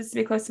Massachusetts to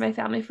be close to my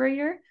family for a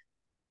year.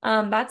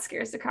 That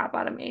scares the crap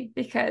out of me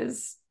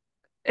because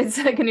it's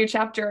like a new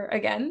chapter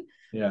again.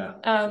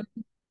 Yeah.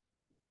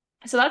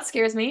 So that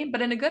scares me,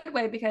 but in a good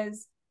way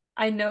because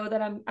I know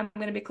that I'm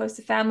going to be close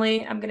to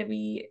family. I'm going to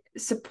be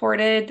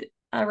supported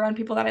around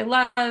people that I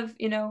love.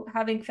 You know,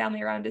 having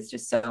family around is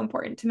just so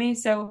important to me.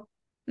 So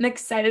I'm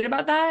excited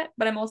about that,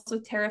 but I'm also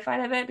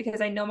terrified of it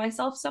because I know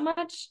myself so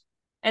much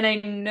and I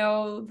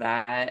know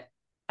that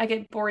I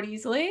get bored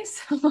easily.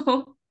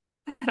 So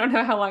I don't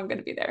know how long I'm going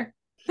to be there.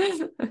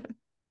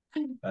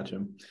 Gotcha.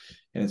 And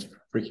it's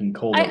freaking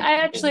cold out.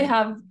 I actually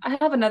have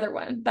another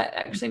one that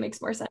actually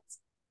makes more sense.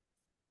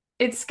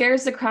 It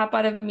scares the crap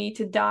out of me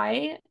to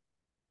die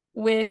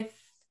with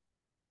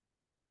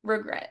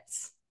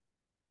regrets.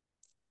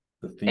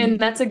 And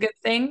that's a good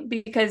thing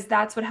because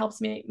that's what helps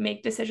me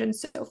make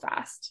decisions so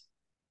fast.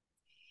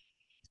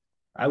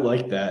 I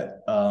like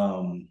that.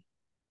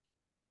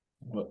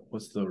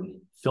 What's the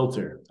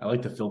filter? I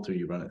like the filter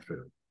you run it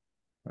through,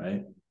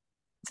 right?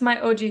 It's my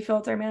OG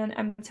filter, man.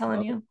 I'm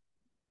telling you.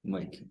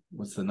 Like,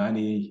 what's the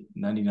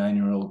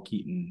 99-year-old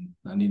Keaton,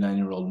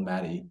 99-year-old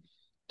Maddie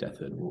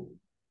deathhood?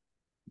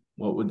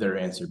 What would their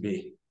answer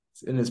be?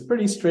 And it's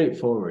pretty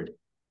straightforward.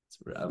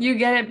 You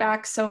get it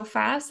back so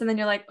fast, and then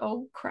you're like,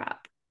 oh,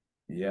 crap.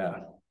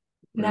 Yeah.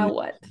 Now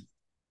what?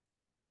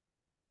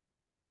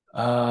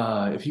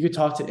 If you could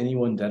talk to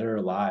anyone dead or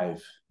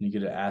alive, you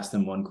could ask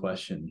them one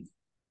question.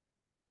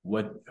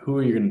 Who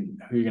are you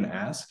gonna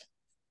ask?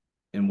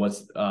 And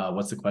what's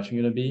the question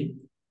gonna be?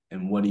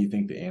 And what do you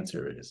think the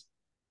answer is?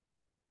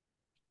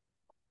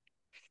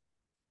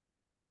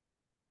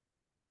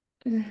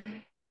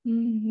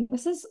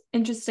 This is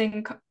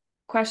interesting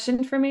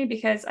question for me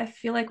because I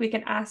feel like we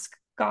can ask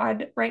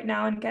God right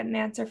now and get an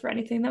answer for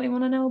anything that we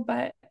want to know,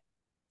 but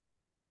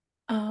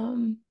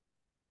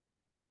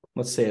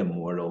let's say a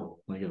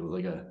mortal, like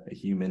a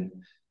human.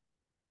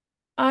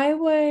 I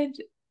would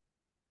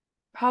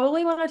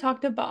probably want to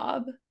talk to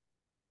Bob.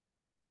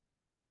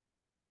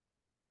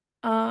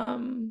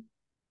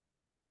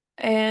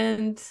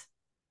 And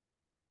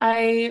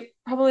I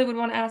probably would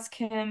want to ask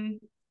him.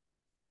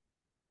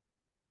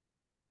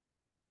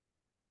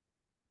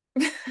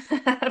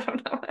 I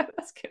don't know what to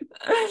ask him.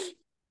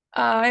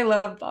 I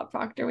love Bob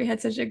Proctor. We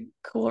had such a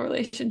cool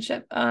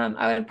relationship.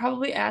 I would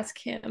probably ask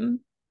him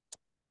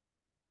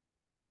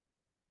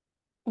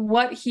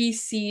what he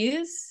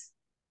sees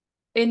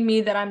in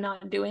me that I'm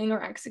not doing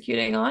or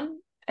executing on,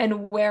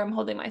 and where I'm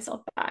holding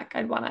myself back.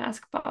 I'd want to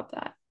ask Bob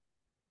that.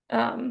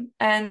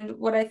 And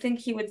what I think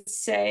he would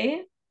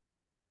say,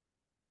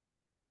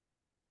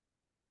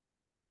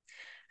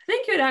 I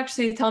think he would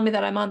actually tell me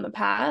that I'm on the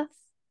path,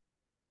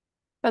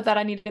 but that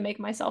I need to make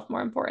myself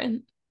more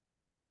important.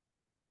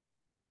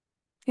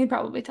 He'd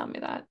probably tell me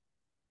that.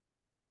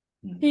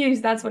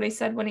 That's what he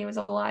said when he was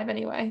alive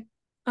anyway.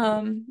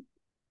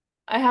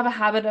 I have a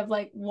habit of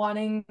like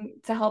wanting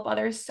to help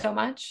others so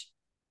much.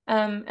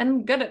 And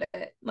I'm good at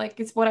it. Like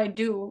it's what I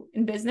do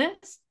in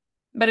business.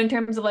 But in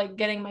terms of like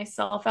getting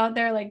myself out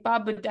there, like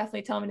Bob would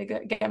definitely tell me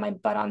to get my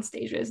butt on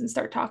stages and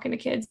start talking to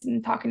kids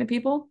and talking to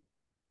people.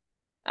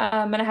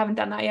 And I haven't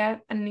done that yet.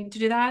 I need to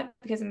do that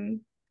because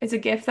it's a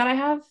gift that I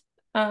have.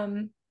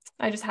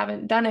 I just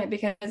haven't done it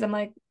because I'm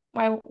like,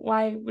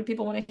 why would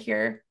people want to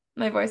hear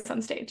my voice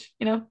on stage,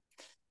 you know?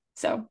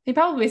 So he'd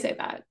probably say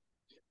that.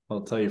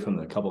 I'll tell you from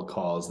the couple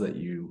calls that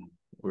you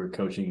were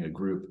coaching a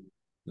group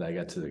that I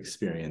got to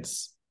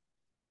experience.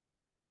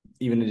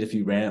 Even if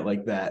you ran it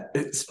like that,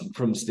 it's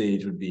from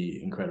stage would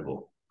be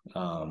incredible.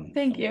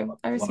 Thank you.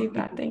 I received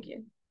that. Thank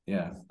you.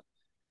 Yeah.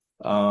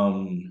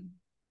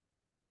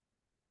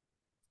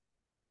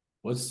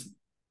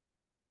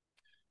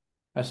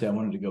 Actually, I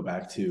wanted to go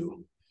back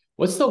to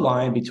what's the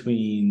line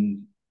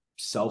between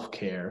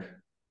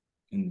self-care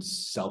and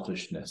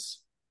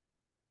selfishness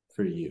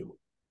for you?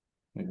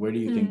 Like, where do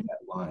you think that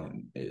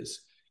line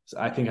is? So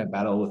I think I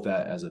battle with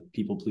that as a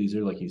people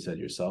pleaser, like you said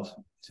yourself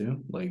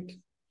too. Like,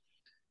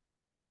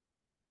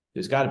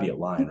 there's got to be a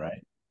line,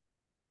 right?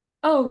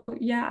 Oh,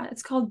 yeah.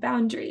 It's called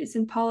boundaries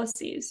and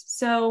policies.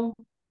 So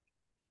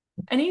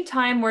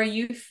anytime where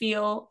you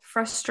feel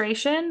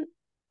frustration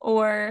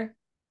or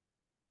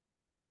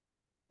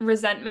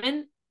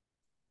resentment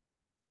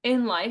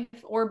in life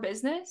or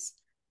business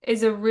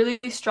is a really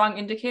strong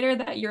indicator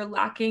that you're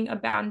lacking a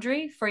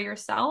boundary for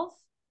yourself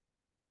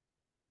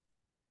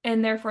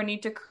and therefore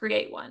need to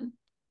create one.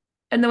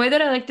 And the way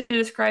that I like to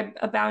describe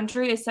a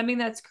boundary is something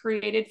that's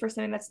created for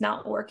something that's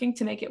not working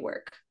to make it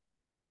work.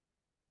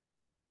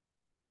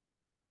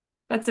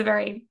 That's a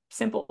very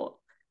simple,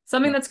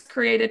 something that's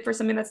created for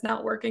something that's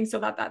not working so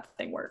that that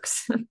thing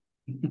works.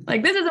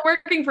 Like, this isn't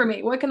working for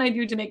me. What can I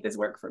do to make this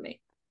work for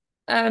me?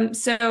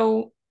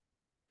 So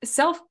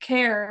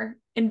self-care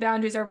and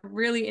boundaries are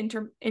really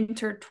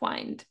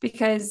intertwined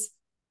because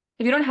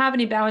if you don't have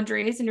any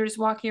boundaries and you're just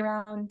walking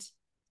around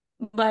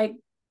like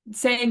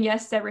saying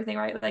yes to everything,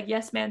 right? Like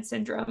yes man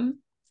syndrome,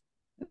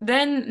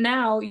 then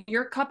now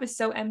your cup is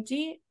so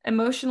empty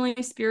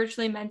emotionally,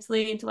 spiritually,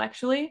 mentally,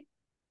 intellectually,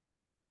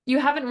 you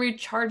haven't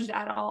recharged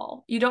at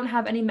all. You don't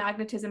have any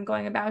magnetism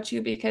going about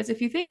you, because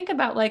if you think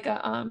about like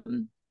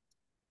an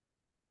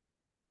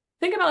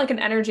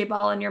energy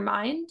ball in your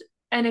mind,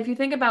 and if you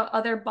think about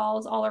other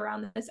balls all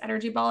around this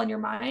energy ball in your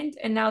mind,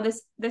 and now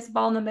this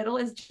ball in the middle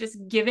is just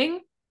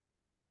giving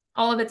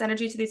all of its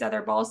energy to these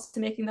other balls to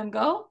making them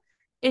go,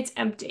 it's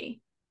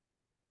empty.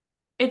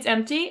 It's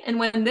empty. And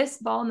when this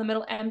ball in the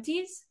middle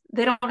empties,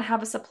 they don't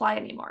have a supply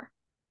anymore.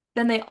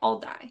 Then they all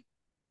die.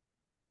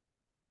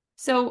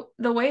 So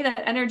the way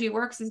that energy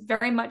works is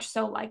very much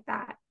so like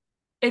that.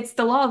 It's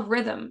the law of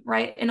rhythm,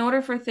 right? In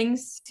order for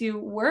things to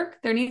work,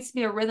 there needs to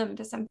be a rhythm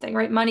to something,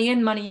 right? Money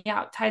in, money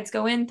out. Tides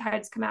go in,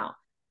 tides come out.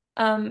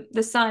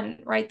 The sun,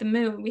 right? The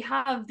moon. We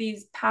have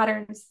these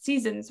patterns,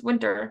 seasons,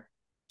 winter,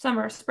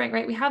 summer, spring,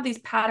 right? We have these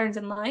patterns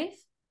in life,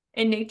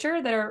 in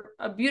nature, that are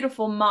a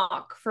beautiful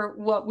mock for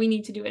what we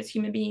need to do as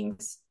human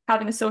beings,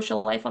 having a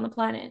social life on the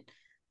planet.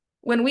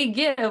 When we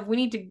give, we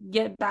need to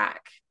get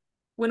back.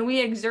 When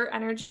we exert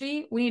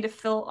energy, we need to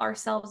fill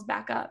ourselves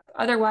back up.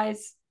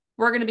 Otherwise,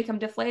 we're going to become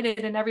deflated,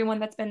 and everyone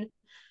that's been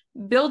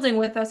building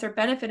with us or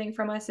benefiting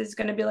from us is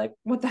going to be like,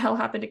 what the hell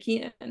happened to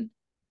Keaton?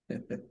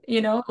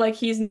 Like,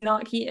 he's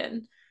not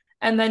Keaton.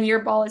 And then your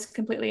ball is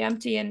completely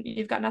empty and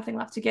you've got nothing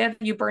left to give.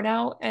 You burn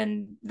out,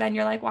 and then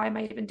you're like, why am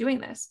I even doing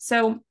this?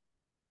 So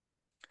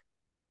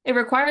it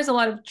requires a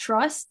lot of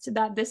trust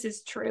that this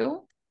is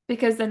true,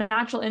 because the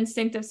natural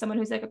instinct of someone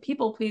who's like a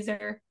people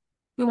pleaser,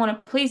 we want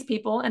to please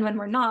people, and when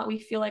we're not, we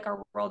feel like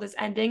our world is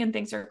ending and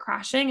things are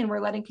crashing and we're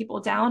letting people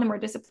down and we're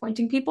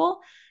disappointing people,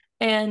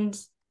 and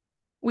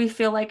we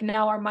feel like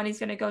now our money's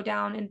going to go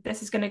down and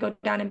this is going to go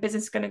down and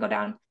business is going to go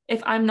down.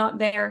 If I'm not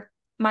there,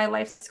 my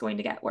life's going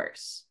to get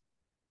worse.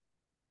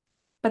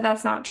 But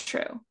that's not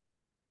true.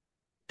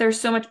 There's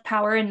so much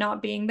power in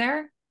not being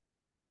there.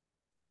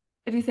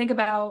 If you think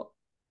about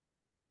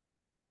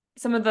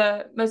some of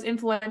the most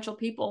influential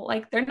people,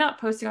 like, they're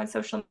not posting on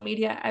social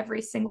media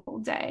every single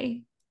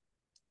day,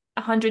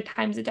 100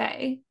 times a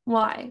day.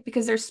 Why?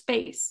 Because there's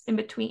space in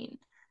between.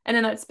 And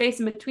in that space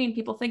in between,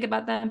 people think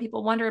about them,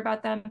 people wonder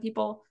about them,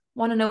 people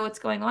want to know what's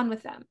going on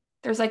with them.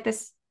 There's like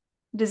this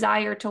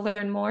desire to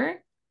learn more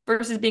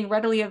versus being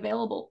readily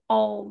available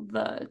all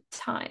the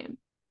time.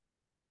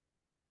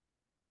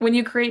 When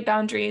you create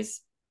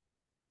boundaries,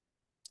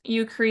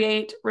 you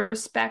create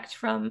respect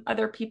from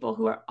other people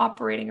who are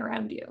operating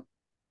around you.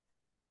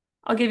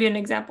 I'll give you an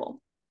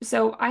example.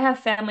 So I have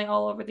family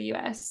all over the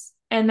US,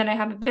 and then I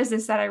have a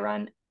business that I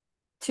run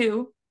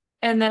too,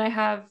 and then I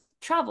have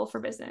travel for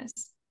business.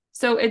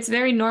 So it's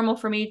very normal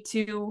for me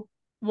to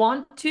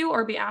want to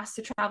or be asked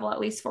to travel at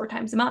least 4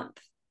 times a month.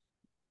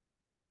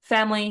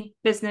 Family,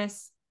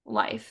 business,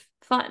 life,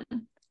 fun.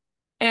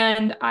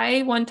 And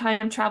I one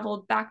time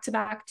traveled back to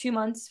back 2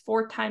 months,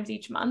 4 times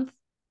each month.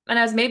 And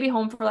I was maybe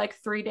home for like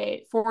 4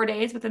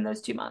 days within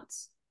those 2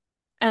 months.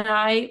 And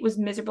I was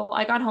miserable.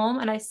 I got home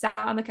and I sat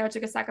on the couch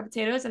like a sack of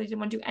potatoes and I didn't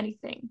want to do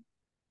anything.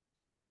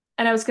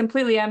 And I was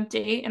completely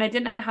empty and I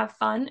didn't have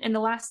fun. And the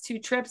last 2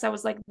 trips, I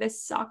was like,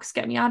 this sucks.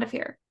 Get me out of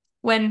here.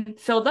 When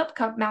filled up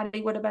cup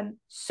Maddie would have been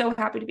so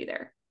happy to be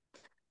there.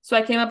 So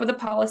I came up with a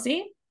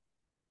policy.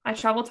 I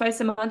travel twice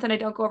a month and I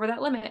don't go over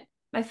that limit.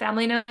 My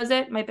family knows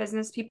it. My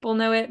business people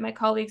know it. My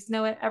colleagues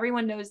know it.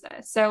 Everyone knows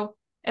this. So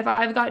if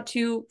I've got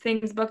 2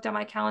 things booked on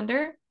my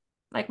calendar,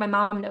 like, my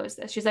mom knows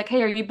this. She's like,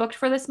 hey, are you booked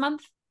for this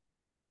month?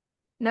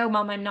 No,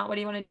 mom, I'm not. What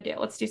do you want to do?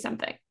 Let's do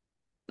something.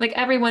 Like,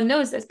 everyone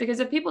knows this, because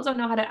if people don't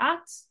know how to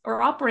act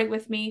or operate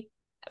with me,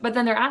 but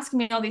then they're asking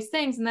me all these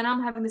things, and then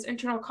I'm having this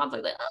internal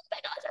conflict, like, oh my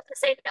gosh, I have to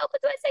say no,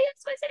 but do I say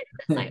yes? Do I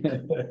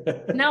say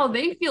yes? Like, now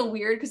they feel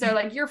weird because they're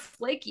like, you're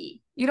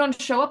flaky. You don't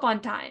show up on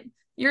time.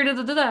 You're da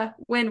da da da.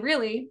 When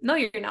really, no,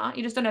 you're not.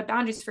 You just don't have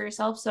boundaries for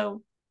yourself.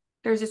 So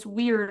there's this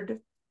weird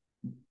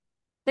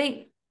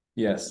thing.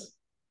 Yes.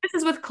 This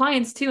is with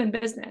clients too in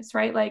business,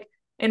 right? Like,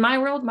 in my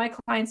world, my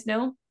clients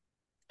know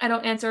I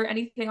don't answer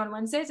anything on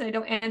Wednesdays and I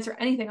don't answer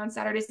anything on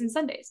Saturdays and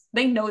Sundays.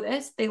 They know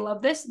this, they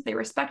love this, they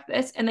respect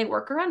this, and they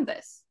work around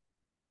this.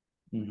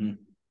 Mm-hmm.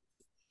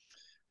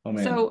 Oh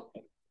man. So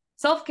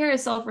self-care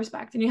is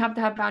self-respect, and you have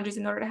to have boundaries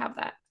in order to have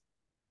that.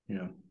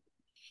 Yeah.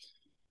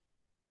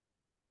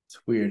 It's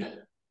weird. Have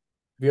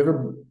you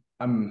ever,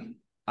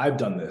 I've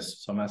done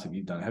this, so I'm asking if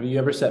you've done it. Have you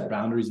ever set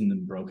boundaries and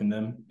then broken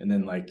them, and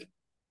then like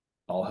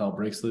all hell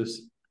breaks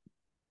loose?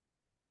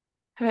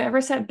 Have I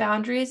ever set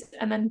boundaries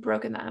and then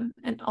broken them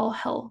and all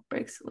hell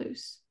breaks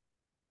loose?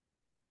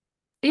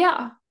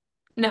 Yeah.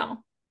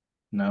 No.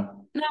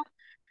 No. No.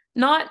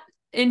 Not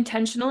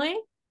intentionally.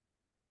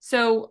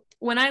 So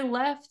when I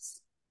left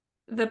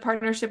the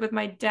partnership with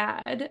my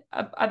dad,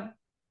 a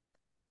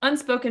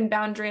unspoken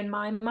boundary in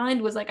my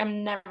mind was like,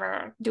 I'm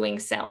never doing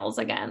sales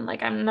again.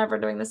 Like, I'm never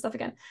doing this stuff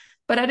again.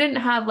 But I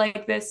didn't have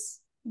like this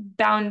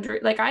boundary.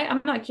 Like,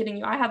 I'm not kidding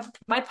you. I have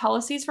my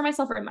policies for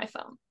myself are in my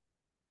phone.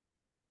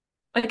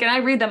 Like, and I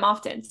read them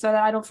often so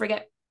that I don't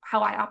forget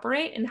how I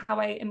operate and how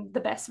I am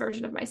the best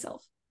version of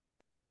myself.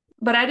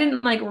 But I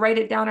didn't like write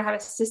it down or have a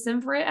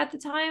system for it at the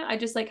time. I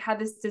just like had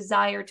this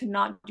desire to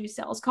not do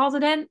sales calls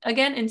again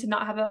and to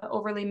not have an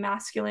overly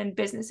masculine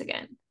business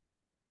again.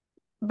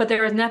 but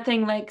there was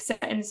nothing like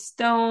set in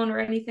stone or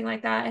anything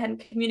like that. I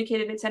hadn't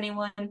communicated it to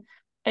anyone.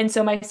 And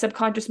so my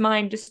subconscious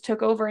mind just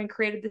took over and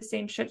created the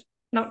same shit,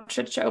 not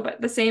shit show,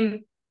 but the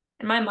same,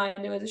 in my mind,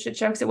 it was a shit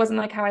show because it wasn't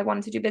like how I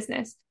wanted to do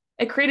business.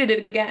 It created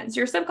it again. So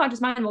your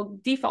subconscious mind will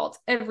default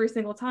every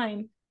single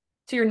time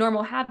to your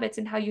normal habits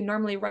and how you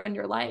normally run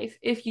your life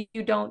if you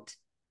don't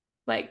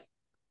like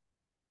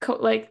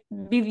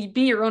be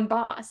your own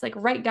boss, like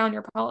write down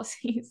your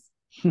policies.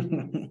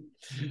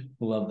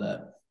 Love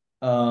that.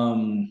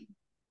 I'm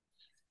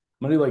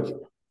gonna like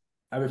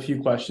I have a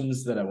few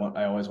questions that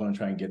I always want to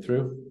try and get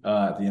through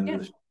at the end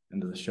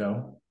of the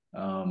show.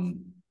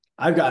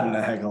 I've gotten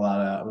a heck of a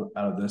lot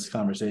out of this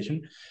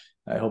conversation.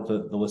 I hope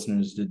that the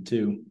listeners did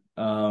too.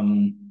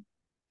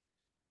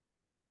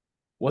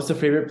 What's the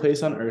favorite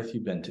place on earth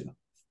you've been to?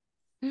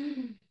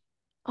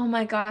 Oh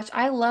my gosh,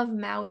 I love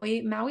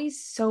Maui.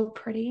 Maui's so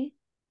pretty.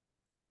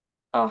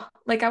 Oh,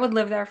 like I would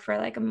live there for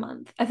like a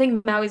month. I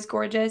think Maui's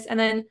gorgeous. And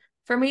then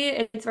for me,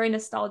 it's very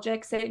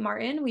nostalgic. St.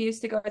 Martin, we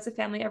used to go as a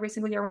family every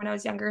single year when I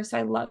was younger. So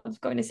I love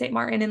going to St.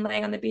 Martin and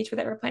laying on the beach with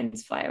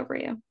airplanes fly over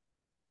you.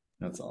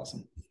 That's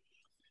awesome.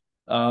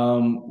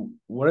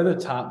 What are the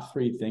top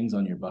 3 things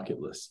on your bucket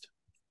list?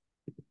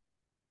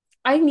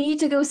 I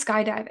need to go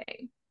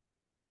skydiving.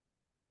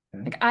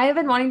 Okay. Like I have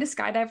been wanting to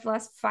skydive for the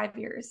last 5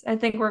 years. I'm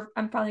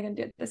probably gonna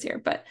do it this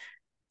year, but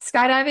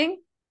skydiving,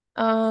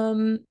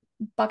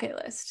 bucket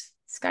list.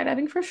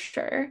 Skydiving for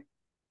sure.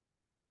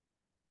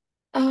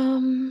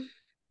 Um,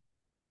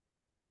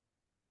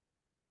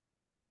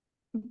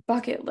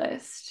 Bucket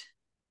list.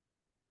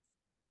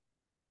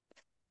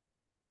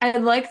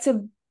 I'd like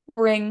to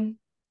bring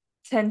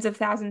tens of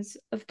thousands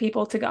of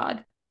people to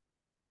God.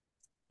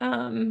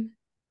 Um,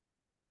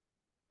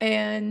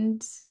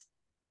 and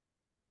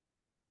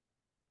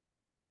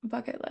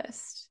bucket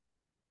list.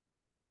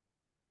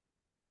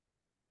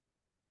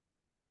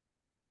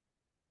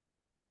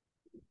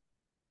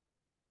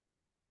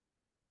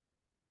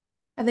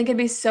 I think it'd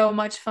be so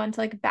much fun to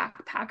like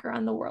backpack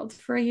around the world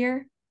for a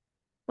year.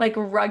 Like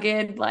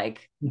rugged,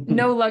 like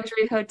no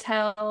luxury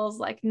hotels,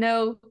 like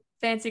no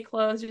fancy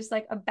clothes, just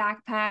like a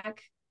backpack,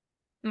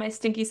 my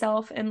stinky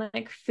self, and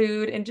like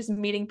food and just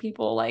meeting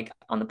people like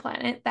on the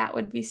planet. That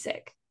would be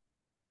sick.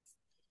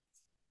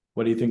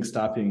 What do you think's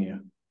stopping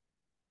you?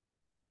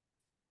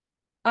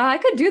 I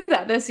could do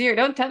that this year.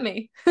 Don't tempt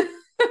me.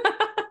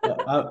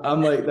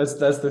 I'm like that's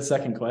the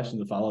second question,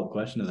 the follow-up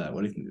question to that.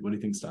 What do you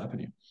think's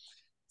stopping you?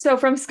 So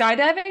from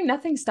skydiving,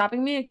 nothing's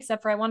stopping me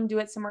except for I want to do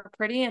it somewhere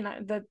pretty, and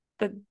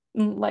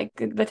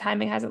the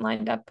timing hasn't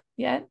lined up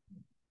yet.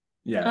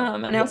 Yeah.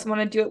 And I also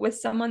want to do it with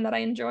someone that I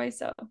enjoy.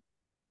 So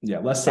Yeah,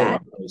 less so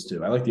that on those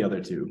two. I like the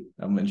other two.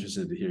 I'm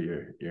interested to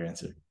hear your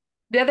answer.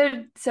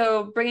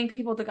 so bringing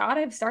people to God,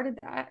 I've started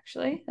that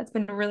actually. That's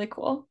been really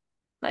cool.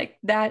 Like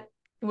that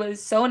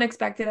was so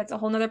unexpected. That's a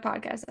whole nother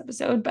podcast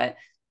episode, but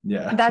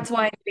Yeah. that's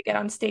why I get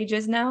on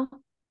stages now.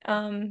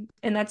 And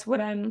that's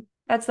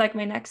like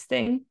my next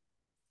thing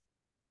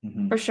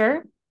for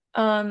sure.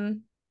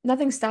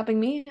 Nothing's stopping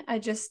me.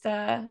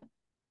 I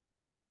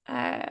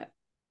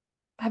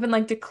haven't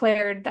like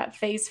declared that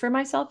phase for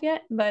myself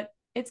yet, but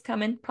it's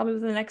coming probably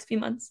within the next few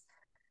months.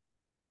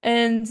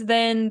 And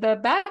then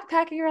the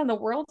backpacking around the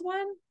world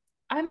one,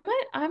 I don't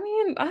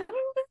know.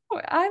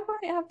 I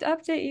might have to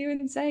update you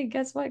and say,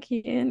 guess what,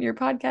 Keaton, your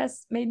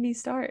podcast made me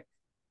start.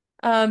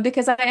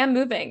 Because I am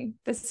moving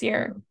this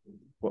year.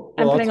 Well,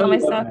 I'm I'll putting tell all my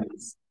you what, stuff. man.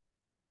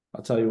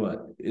 I'll tell you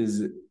what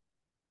is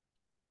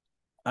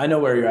I know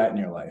where you're at in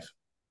your life.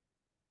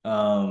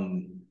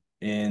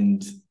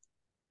 And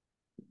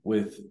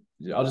with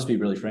I'll just be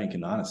really frank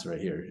and honest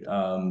right here.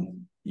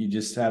 You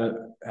just had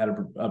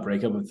a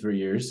breakup of 3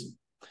 years.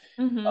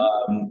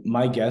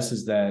 My guess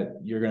is that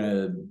you're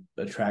gonna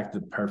attract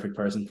the perfect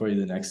person for you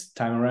the next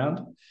time around,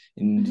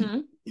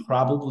 and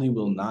probably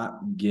will not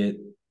get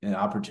an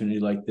opportunity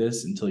like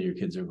this until your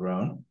kids are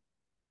grown.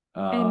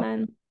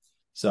 Amen.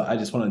 So I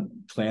just want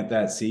to plant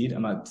that seed.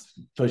 I'm not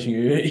pushing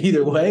you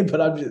either way,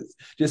 but I'm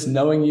just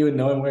knowing you and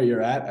knowing where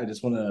you're at. I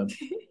just want to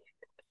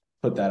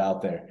put that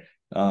out there.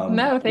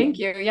 No, thank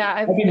you.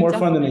 Yeah, it'd be more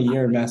fun than a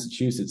year in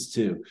Massachusetts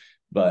too,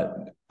 but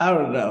I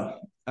don't know.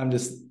 I'm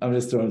just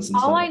throwing some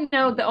all stuff. I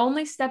know, the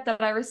only step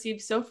that I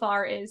received so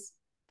far is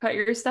put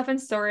your stuff in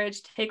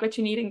storage, take what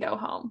you need, and go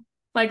home.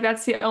 Like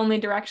that's the only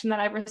direction that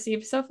I've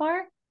received so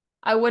far.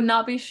 I would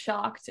not be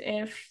shocked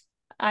if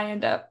I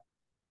end up.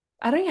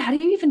 I don't know. How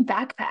do you even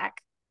backpack?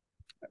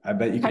 I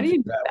bet you How can do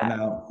you figure do that one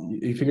that? out.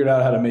 You figured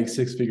out how to make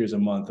 6 figures a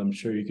month. I'm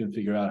sure you can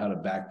figure out how to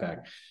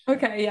backpack.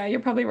 Okay, yeah,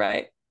 you're probably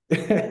right.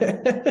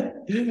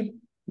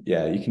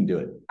 Yeah, you can do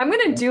it. I'm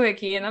gonna do it,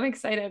 Key, and I'm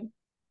excited.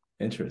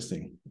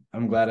 Interesting.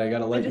 I'm glad I got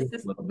to let you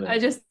a little bit. I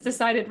just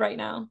decided right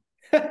now.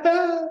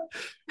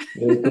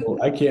 Very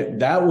cool. I can't.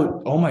 That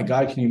would. Oh my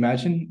God! Can you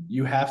imagine?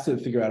 You have to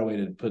figure out a way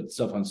to put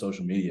stuff on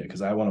social media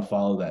because I want to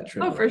follow that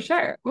trip. Oh, for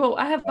sure. Well,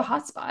 I have a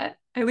hotspot.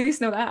 I at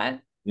least know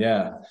that.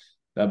 Yeah,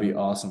 that'd be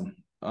awesome.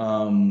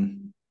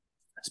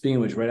 Speaking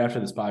of which, right after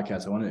this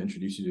podcast, I want to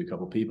introduce you to a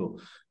couple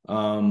people.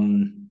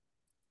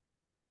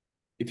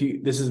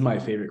 This is my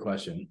favorite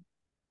question.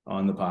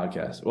 on the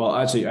podcast? Well,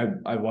 actually,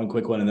 I have one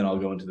quick one, and then I'll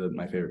go into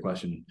my favorite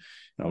question. And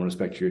I want to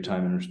respect your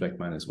time and respect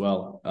mine as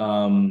well.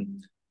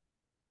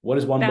 What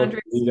is one book you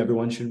Boundaries. believe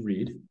everyone should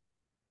read?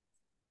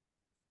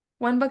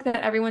 One book that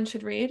everyone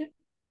should read,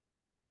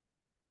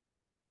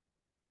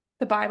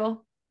 the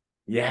Bible,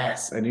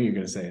 Yes, I knew you were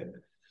going to say it.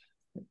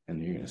 I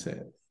knew you were going to say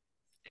it.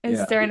 is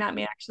Yeah. staring at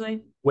me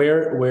actually.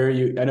 Where are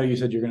you? I know you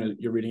said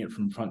you're reading it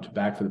from front to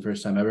back for the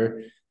first time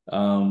ever.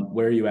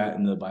 Where are you at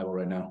in the Bible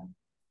right now?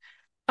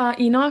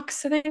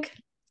 Enoch's, I think.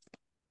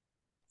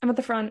 I'm at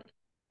the front.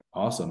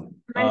 Awesome.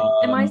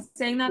 Am I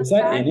saying that Is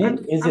that bad? in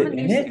it? Is I'm a it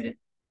new in it? student.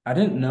 I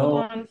didn't Hold know.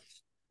 on.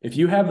 If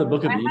you have the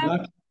Book of I have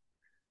Enoch,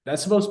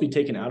 that's supposed to be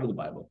taken out of the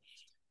Bible.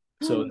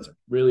 So it's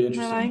really Am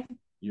interesting. I?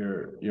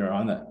 You're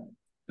on that.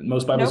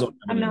 Most Bibles Nope,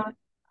 don't have I'm it in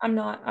it.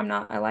 not. I'm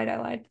not. I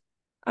lied.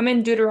 I'm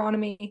in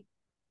Deuteronomy.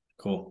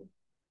 Cool.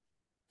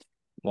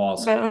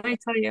 Lost. But let me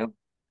tell you,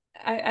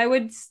 I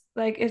would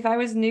like if I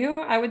was new,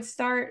 I would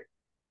start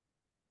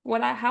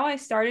how I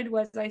started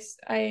was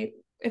I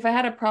if I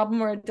had a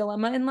problem or a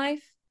dilemma in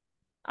life,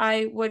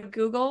 I would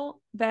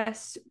Google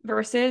best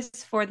verses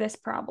for this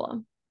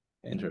problem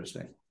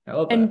Interesting. I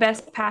love and that.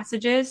 best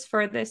passages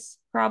for this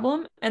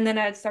problem, and then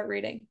I'd start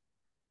reading.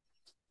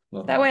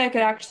 Love That that. way I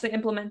could actually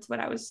implement what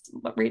I was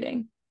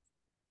reading.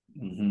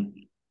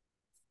 Mm-hmm.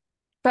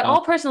 But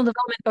all personal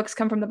development books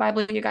come from the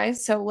Bible, you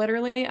guys. So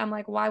literally, I'm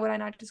like, why would I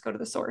not just go to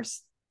the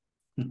source?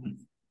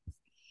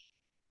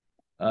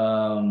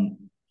 All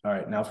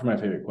right, now for my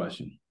favorite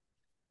question.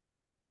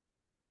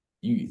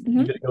 You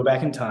Mhm. get to go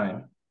back in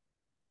time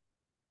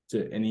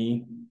to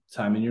any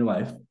time in your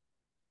life,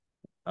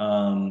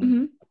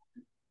 Mhm.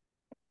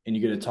 and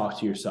you get to talk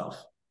to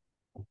yourself.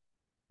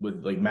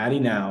 With like Maddie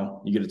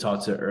now, you get to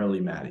talk to early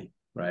Maddie,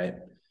 right?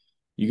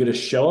 You get to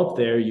show up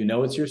there, you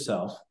know it's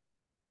yourself.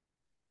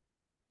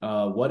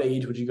 What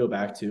age would you go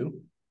back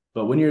to?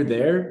 But when you're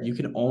there, you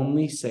can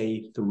only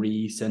say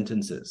 3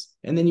 sentences,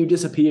 and then you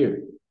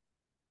disappear.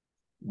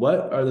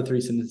 What are the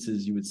 3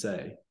 sentences you would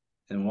say,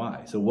 and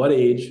why? So, what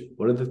age?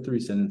 What are the 3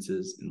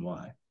 sentences, and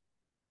why?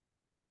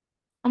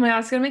 Oh my God,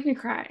 it's gonna make me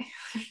cry.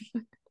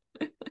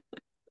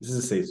 This is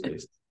a safe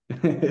space.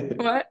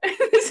 What?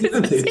 This This is is a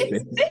a safe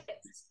safe space.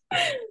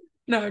 space.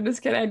 No, I'm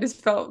just kidding. I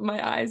just felt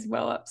my eyes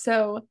well up.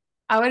 So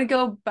I would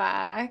go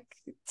back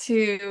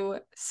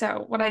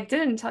so what I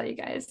didn't tell you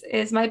guys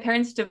is my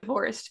parents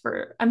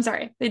I'm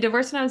sorry, they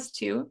divorced when I was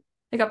 2.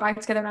 They got back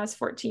together when I was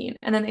 14,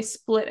 and then they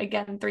split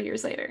again 3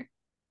 years later.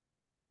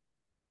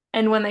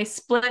 And when they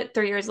split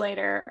 3 years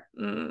later,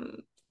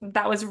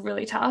 that was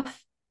really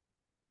tough.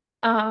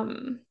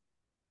 Um,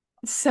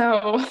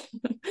 so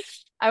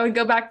I would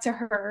go back to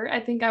her. I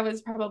think I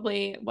was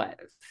probably what,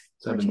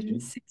 14,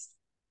 17.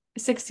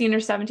 16 or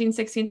 17,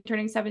 16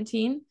 turning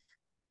 17.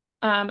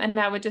 And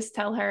I would just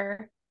tell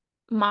her,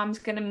 mom's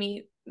gonna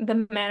meet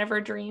the man of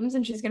her dreams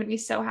and she's gonna be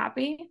so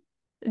happy.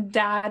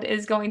 Dad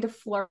is going to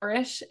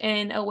flourish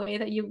in a way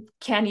that you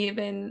can't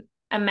even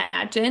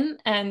imagine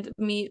and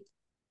meet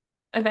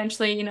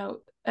eventually,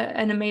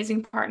 an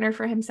amazing partner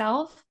for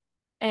himself.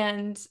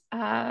 And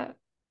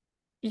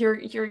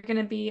you're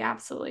gonna be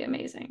absolutely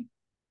amazing.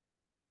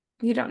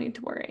 You don't need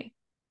to worry.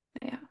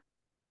 Yeah,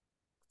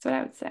 that's what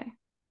I would say.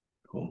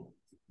 Cool.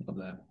 Love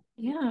that.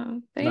 Yeah,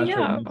 there Not you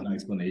sure go. an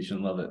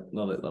explanation. Love it.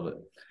 Love it. Love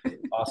it.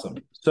 Awesome.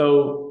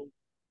 So,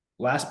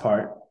 last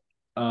part.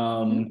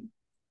 Mhm.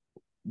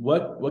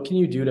 What can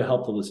you do to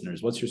help the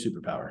listeners? What's your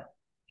superpower?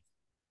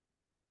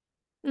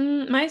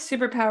 My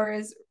superpower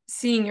is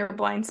seeing your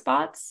blind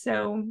spots.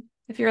 So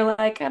if you're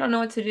like, I don't know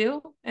what to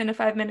do, in a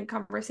 5-minute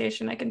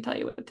conversation, I can tell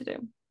you what to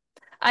do.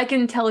 I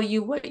can tell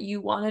you what you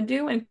want to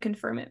do and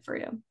confirm it for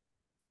you.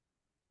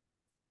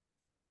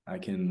 I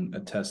can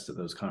attest to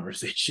those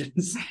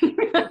conversations.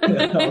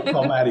 I'll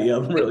call Maddie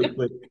up really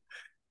quick.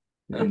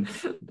 And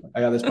I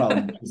got this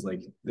problem. He's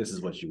like, this is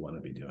what you want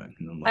to be doing.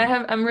 And I'm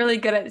like, I'm really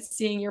good at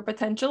seeing your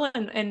potential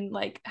and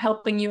like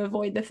helping you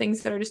avoid the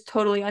things that are just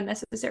totally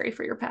unnecessary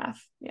for your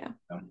path. Yeah.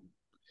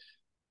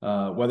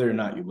 Whether or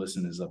not you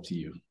listen is up to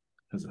you.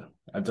 Because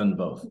I've done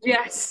both.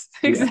 Yes,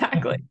 Yeah.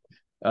 exactly.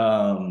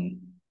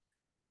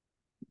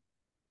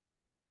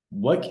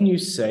 What can you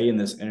say in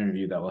this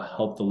interview that will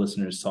help the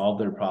listeners solve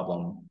their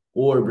problem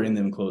or bring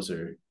them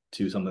closer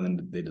to something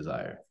that they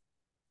desire?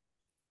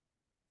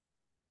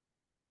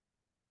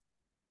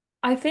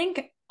 I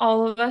think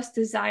all of us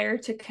desire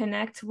to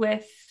connect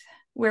with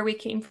where we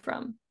came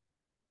from.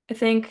 I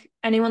think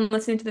anyone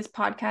listening to this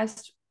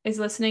podcast is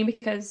listening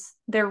because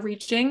they're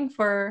reaching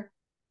for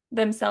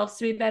themselves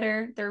to be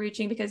better. They're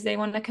reaching because they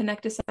want to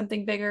connect to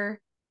something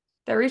bigger.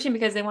 They're reaching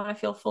because they want to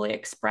feel fully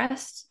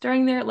expressed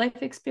during their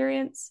life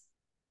experience.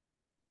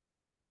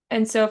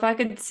 And so if I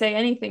could say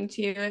anything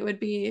to you, it would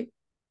be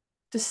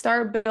to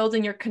start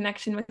building your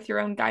connection with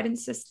your own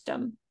guidance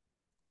system.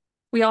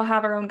 We all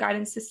have our own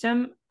guidance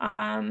system.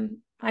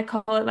 I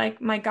call it like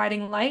my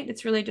guiding light.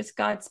 It's really just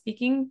God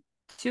speaking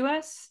to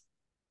us.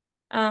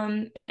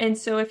 And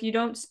so if you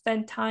don't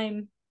spend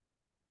time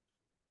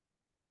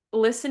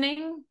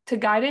listening to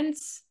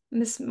guidance,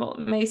 this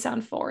may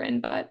sound foreign,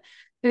 but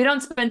if you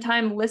don't spend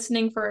time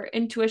listening for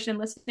intuition,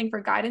 listening for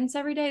guidance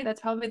every day,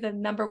 that's probably the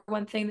number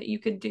one thing that you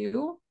could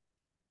do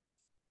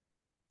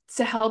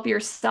to help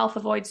yourself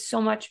avoid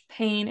so much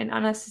pain and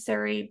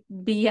unnecessary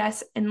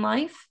BS in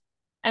life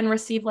and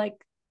receive like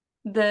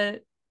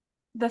the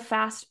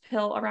fast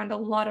pill around a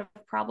lot of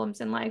problems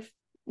in life,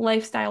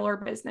 lifestyle or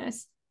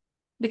business,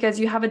 because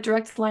you have a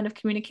direct line of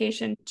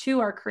communication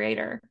to our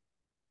creator.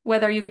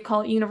 Whether you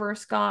call it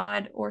universe,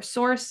 God, or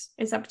source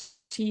is up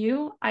to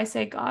you. I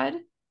say God,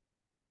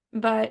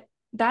 but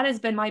that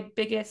has been my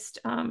biggest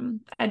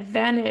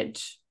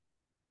advantage,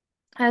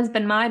 has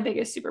been my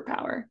biggest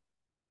superpower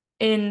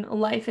in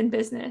life and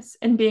business,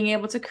 and being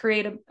able to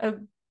create a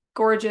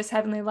gorgeous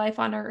heavenly life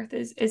on earth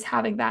is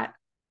having that.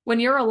 When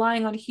you're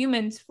relying on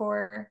humans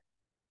for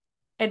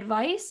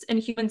advice, and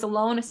humans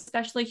alone,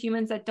 especially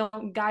humans that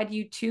don't guide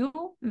you to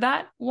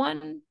that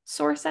one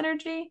source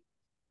energy,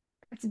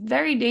 it's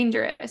very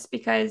dangerous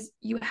because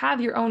you have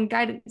your own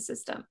guidance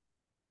system.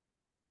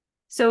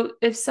 So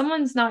if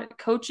someone's not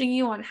coaching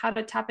you on how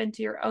to tap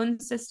into your own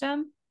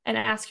system and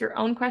ask your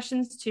own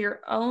questions to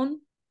your own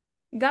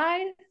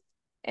guide,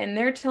 and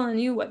they're telling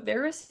you what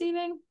they're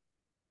receiving,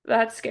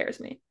 that scares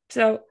me.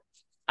 So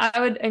I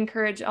would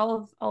encourage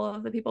all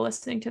of the people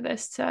listening to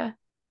this to,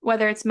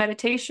 whether it's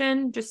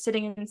meditation, just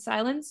sitting in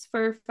silence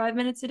for 5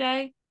 minutes a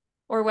day,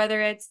 or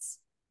whether it's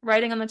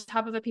writing on the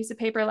top of a piece of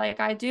paper like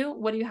I do,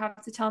 what do you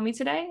have to tell me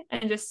today?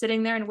 And just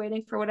sitting there and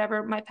waiting for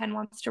whatever my pen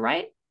wants to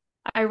write.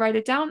 I write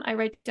it down. I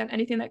write down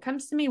anything that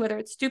comes to me, whether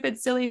it's stupid,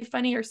 silly,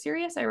 funny, or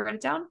serious, I write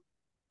it down.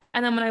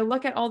 And then when I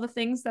look at all the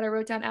things that I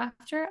wrote down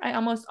after, I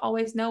almost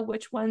always know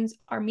which ones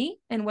are me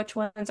and which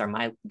ones are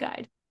my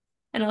guide.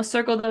 And I'll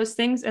circle those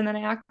things and then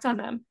I act on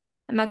them.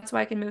 And that's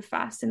why I can move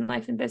fast in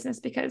life and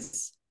business,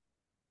 because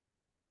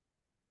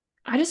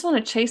I just want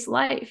to chase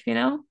life, you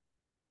know?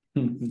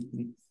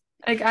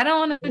 Like, I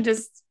don't want to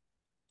just,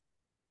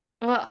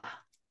 well,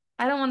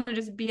 I don't want to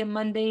just be a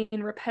mundane,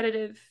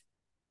 repetitive,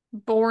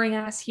 boring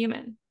ass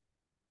human.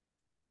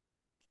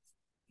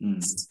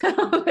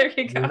 So there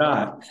you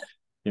go.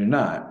 You're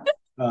not.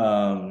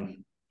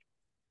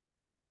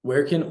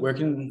 Where can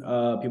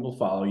people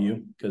follow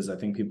you? Because I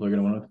think people are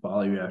going to want to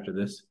follow you after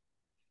this.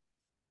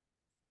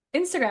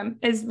 Instagram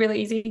is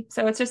really easy.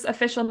 So it's just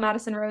official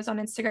Madison Rose on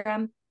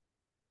Instagram.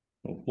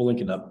 We'll link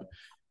it up.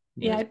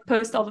 Yeah, I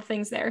post all the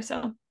things there.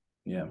 So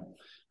yeah.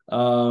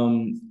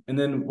 And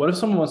then what if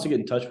someone wants to get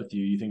in touch with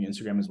you? You think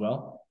Instagram as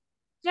well?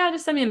 Yeah,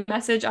 just send me a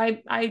message.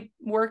 I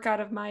work out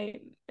of my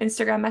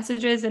Instagram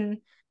messages, and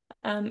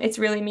it's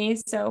really me.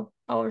 So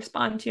I'll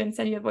respond to you and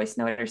send you a voice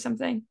note or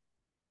something.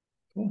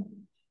 Cool.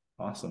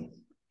 Awesome.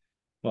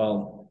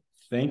 Well,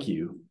 thank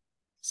you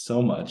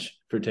so much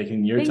for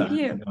taking your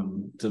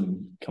time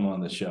to come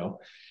on the show.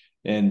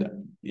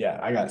 And yeah,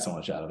 I got so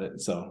much out of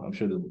it. So I'm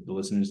sure the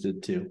listeners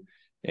did too.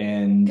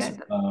 And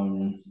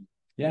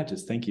yeah,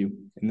 just thank you.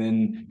 And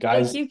then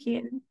guys, thank you,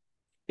 Keaton.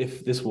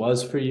 If this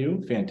was for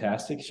you,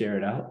 fantastic, share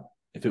it out.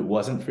 If it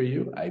wasn't for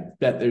you, I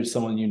bet there's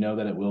someone you know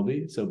that it will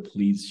be. So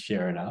please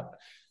share it out.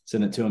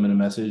 Send it to them in a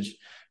message,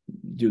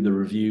 do the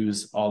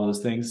reviews, all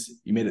those things.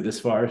 You made it this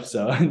far,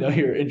 so I know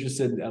you're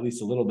interested at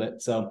least a little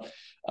bit. So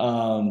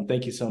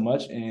thank you so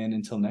much. And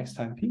until next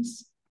time,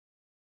 peace.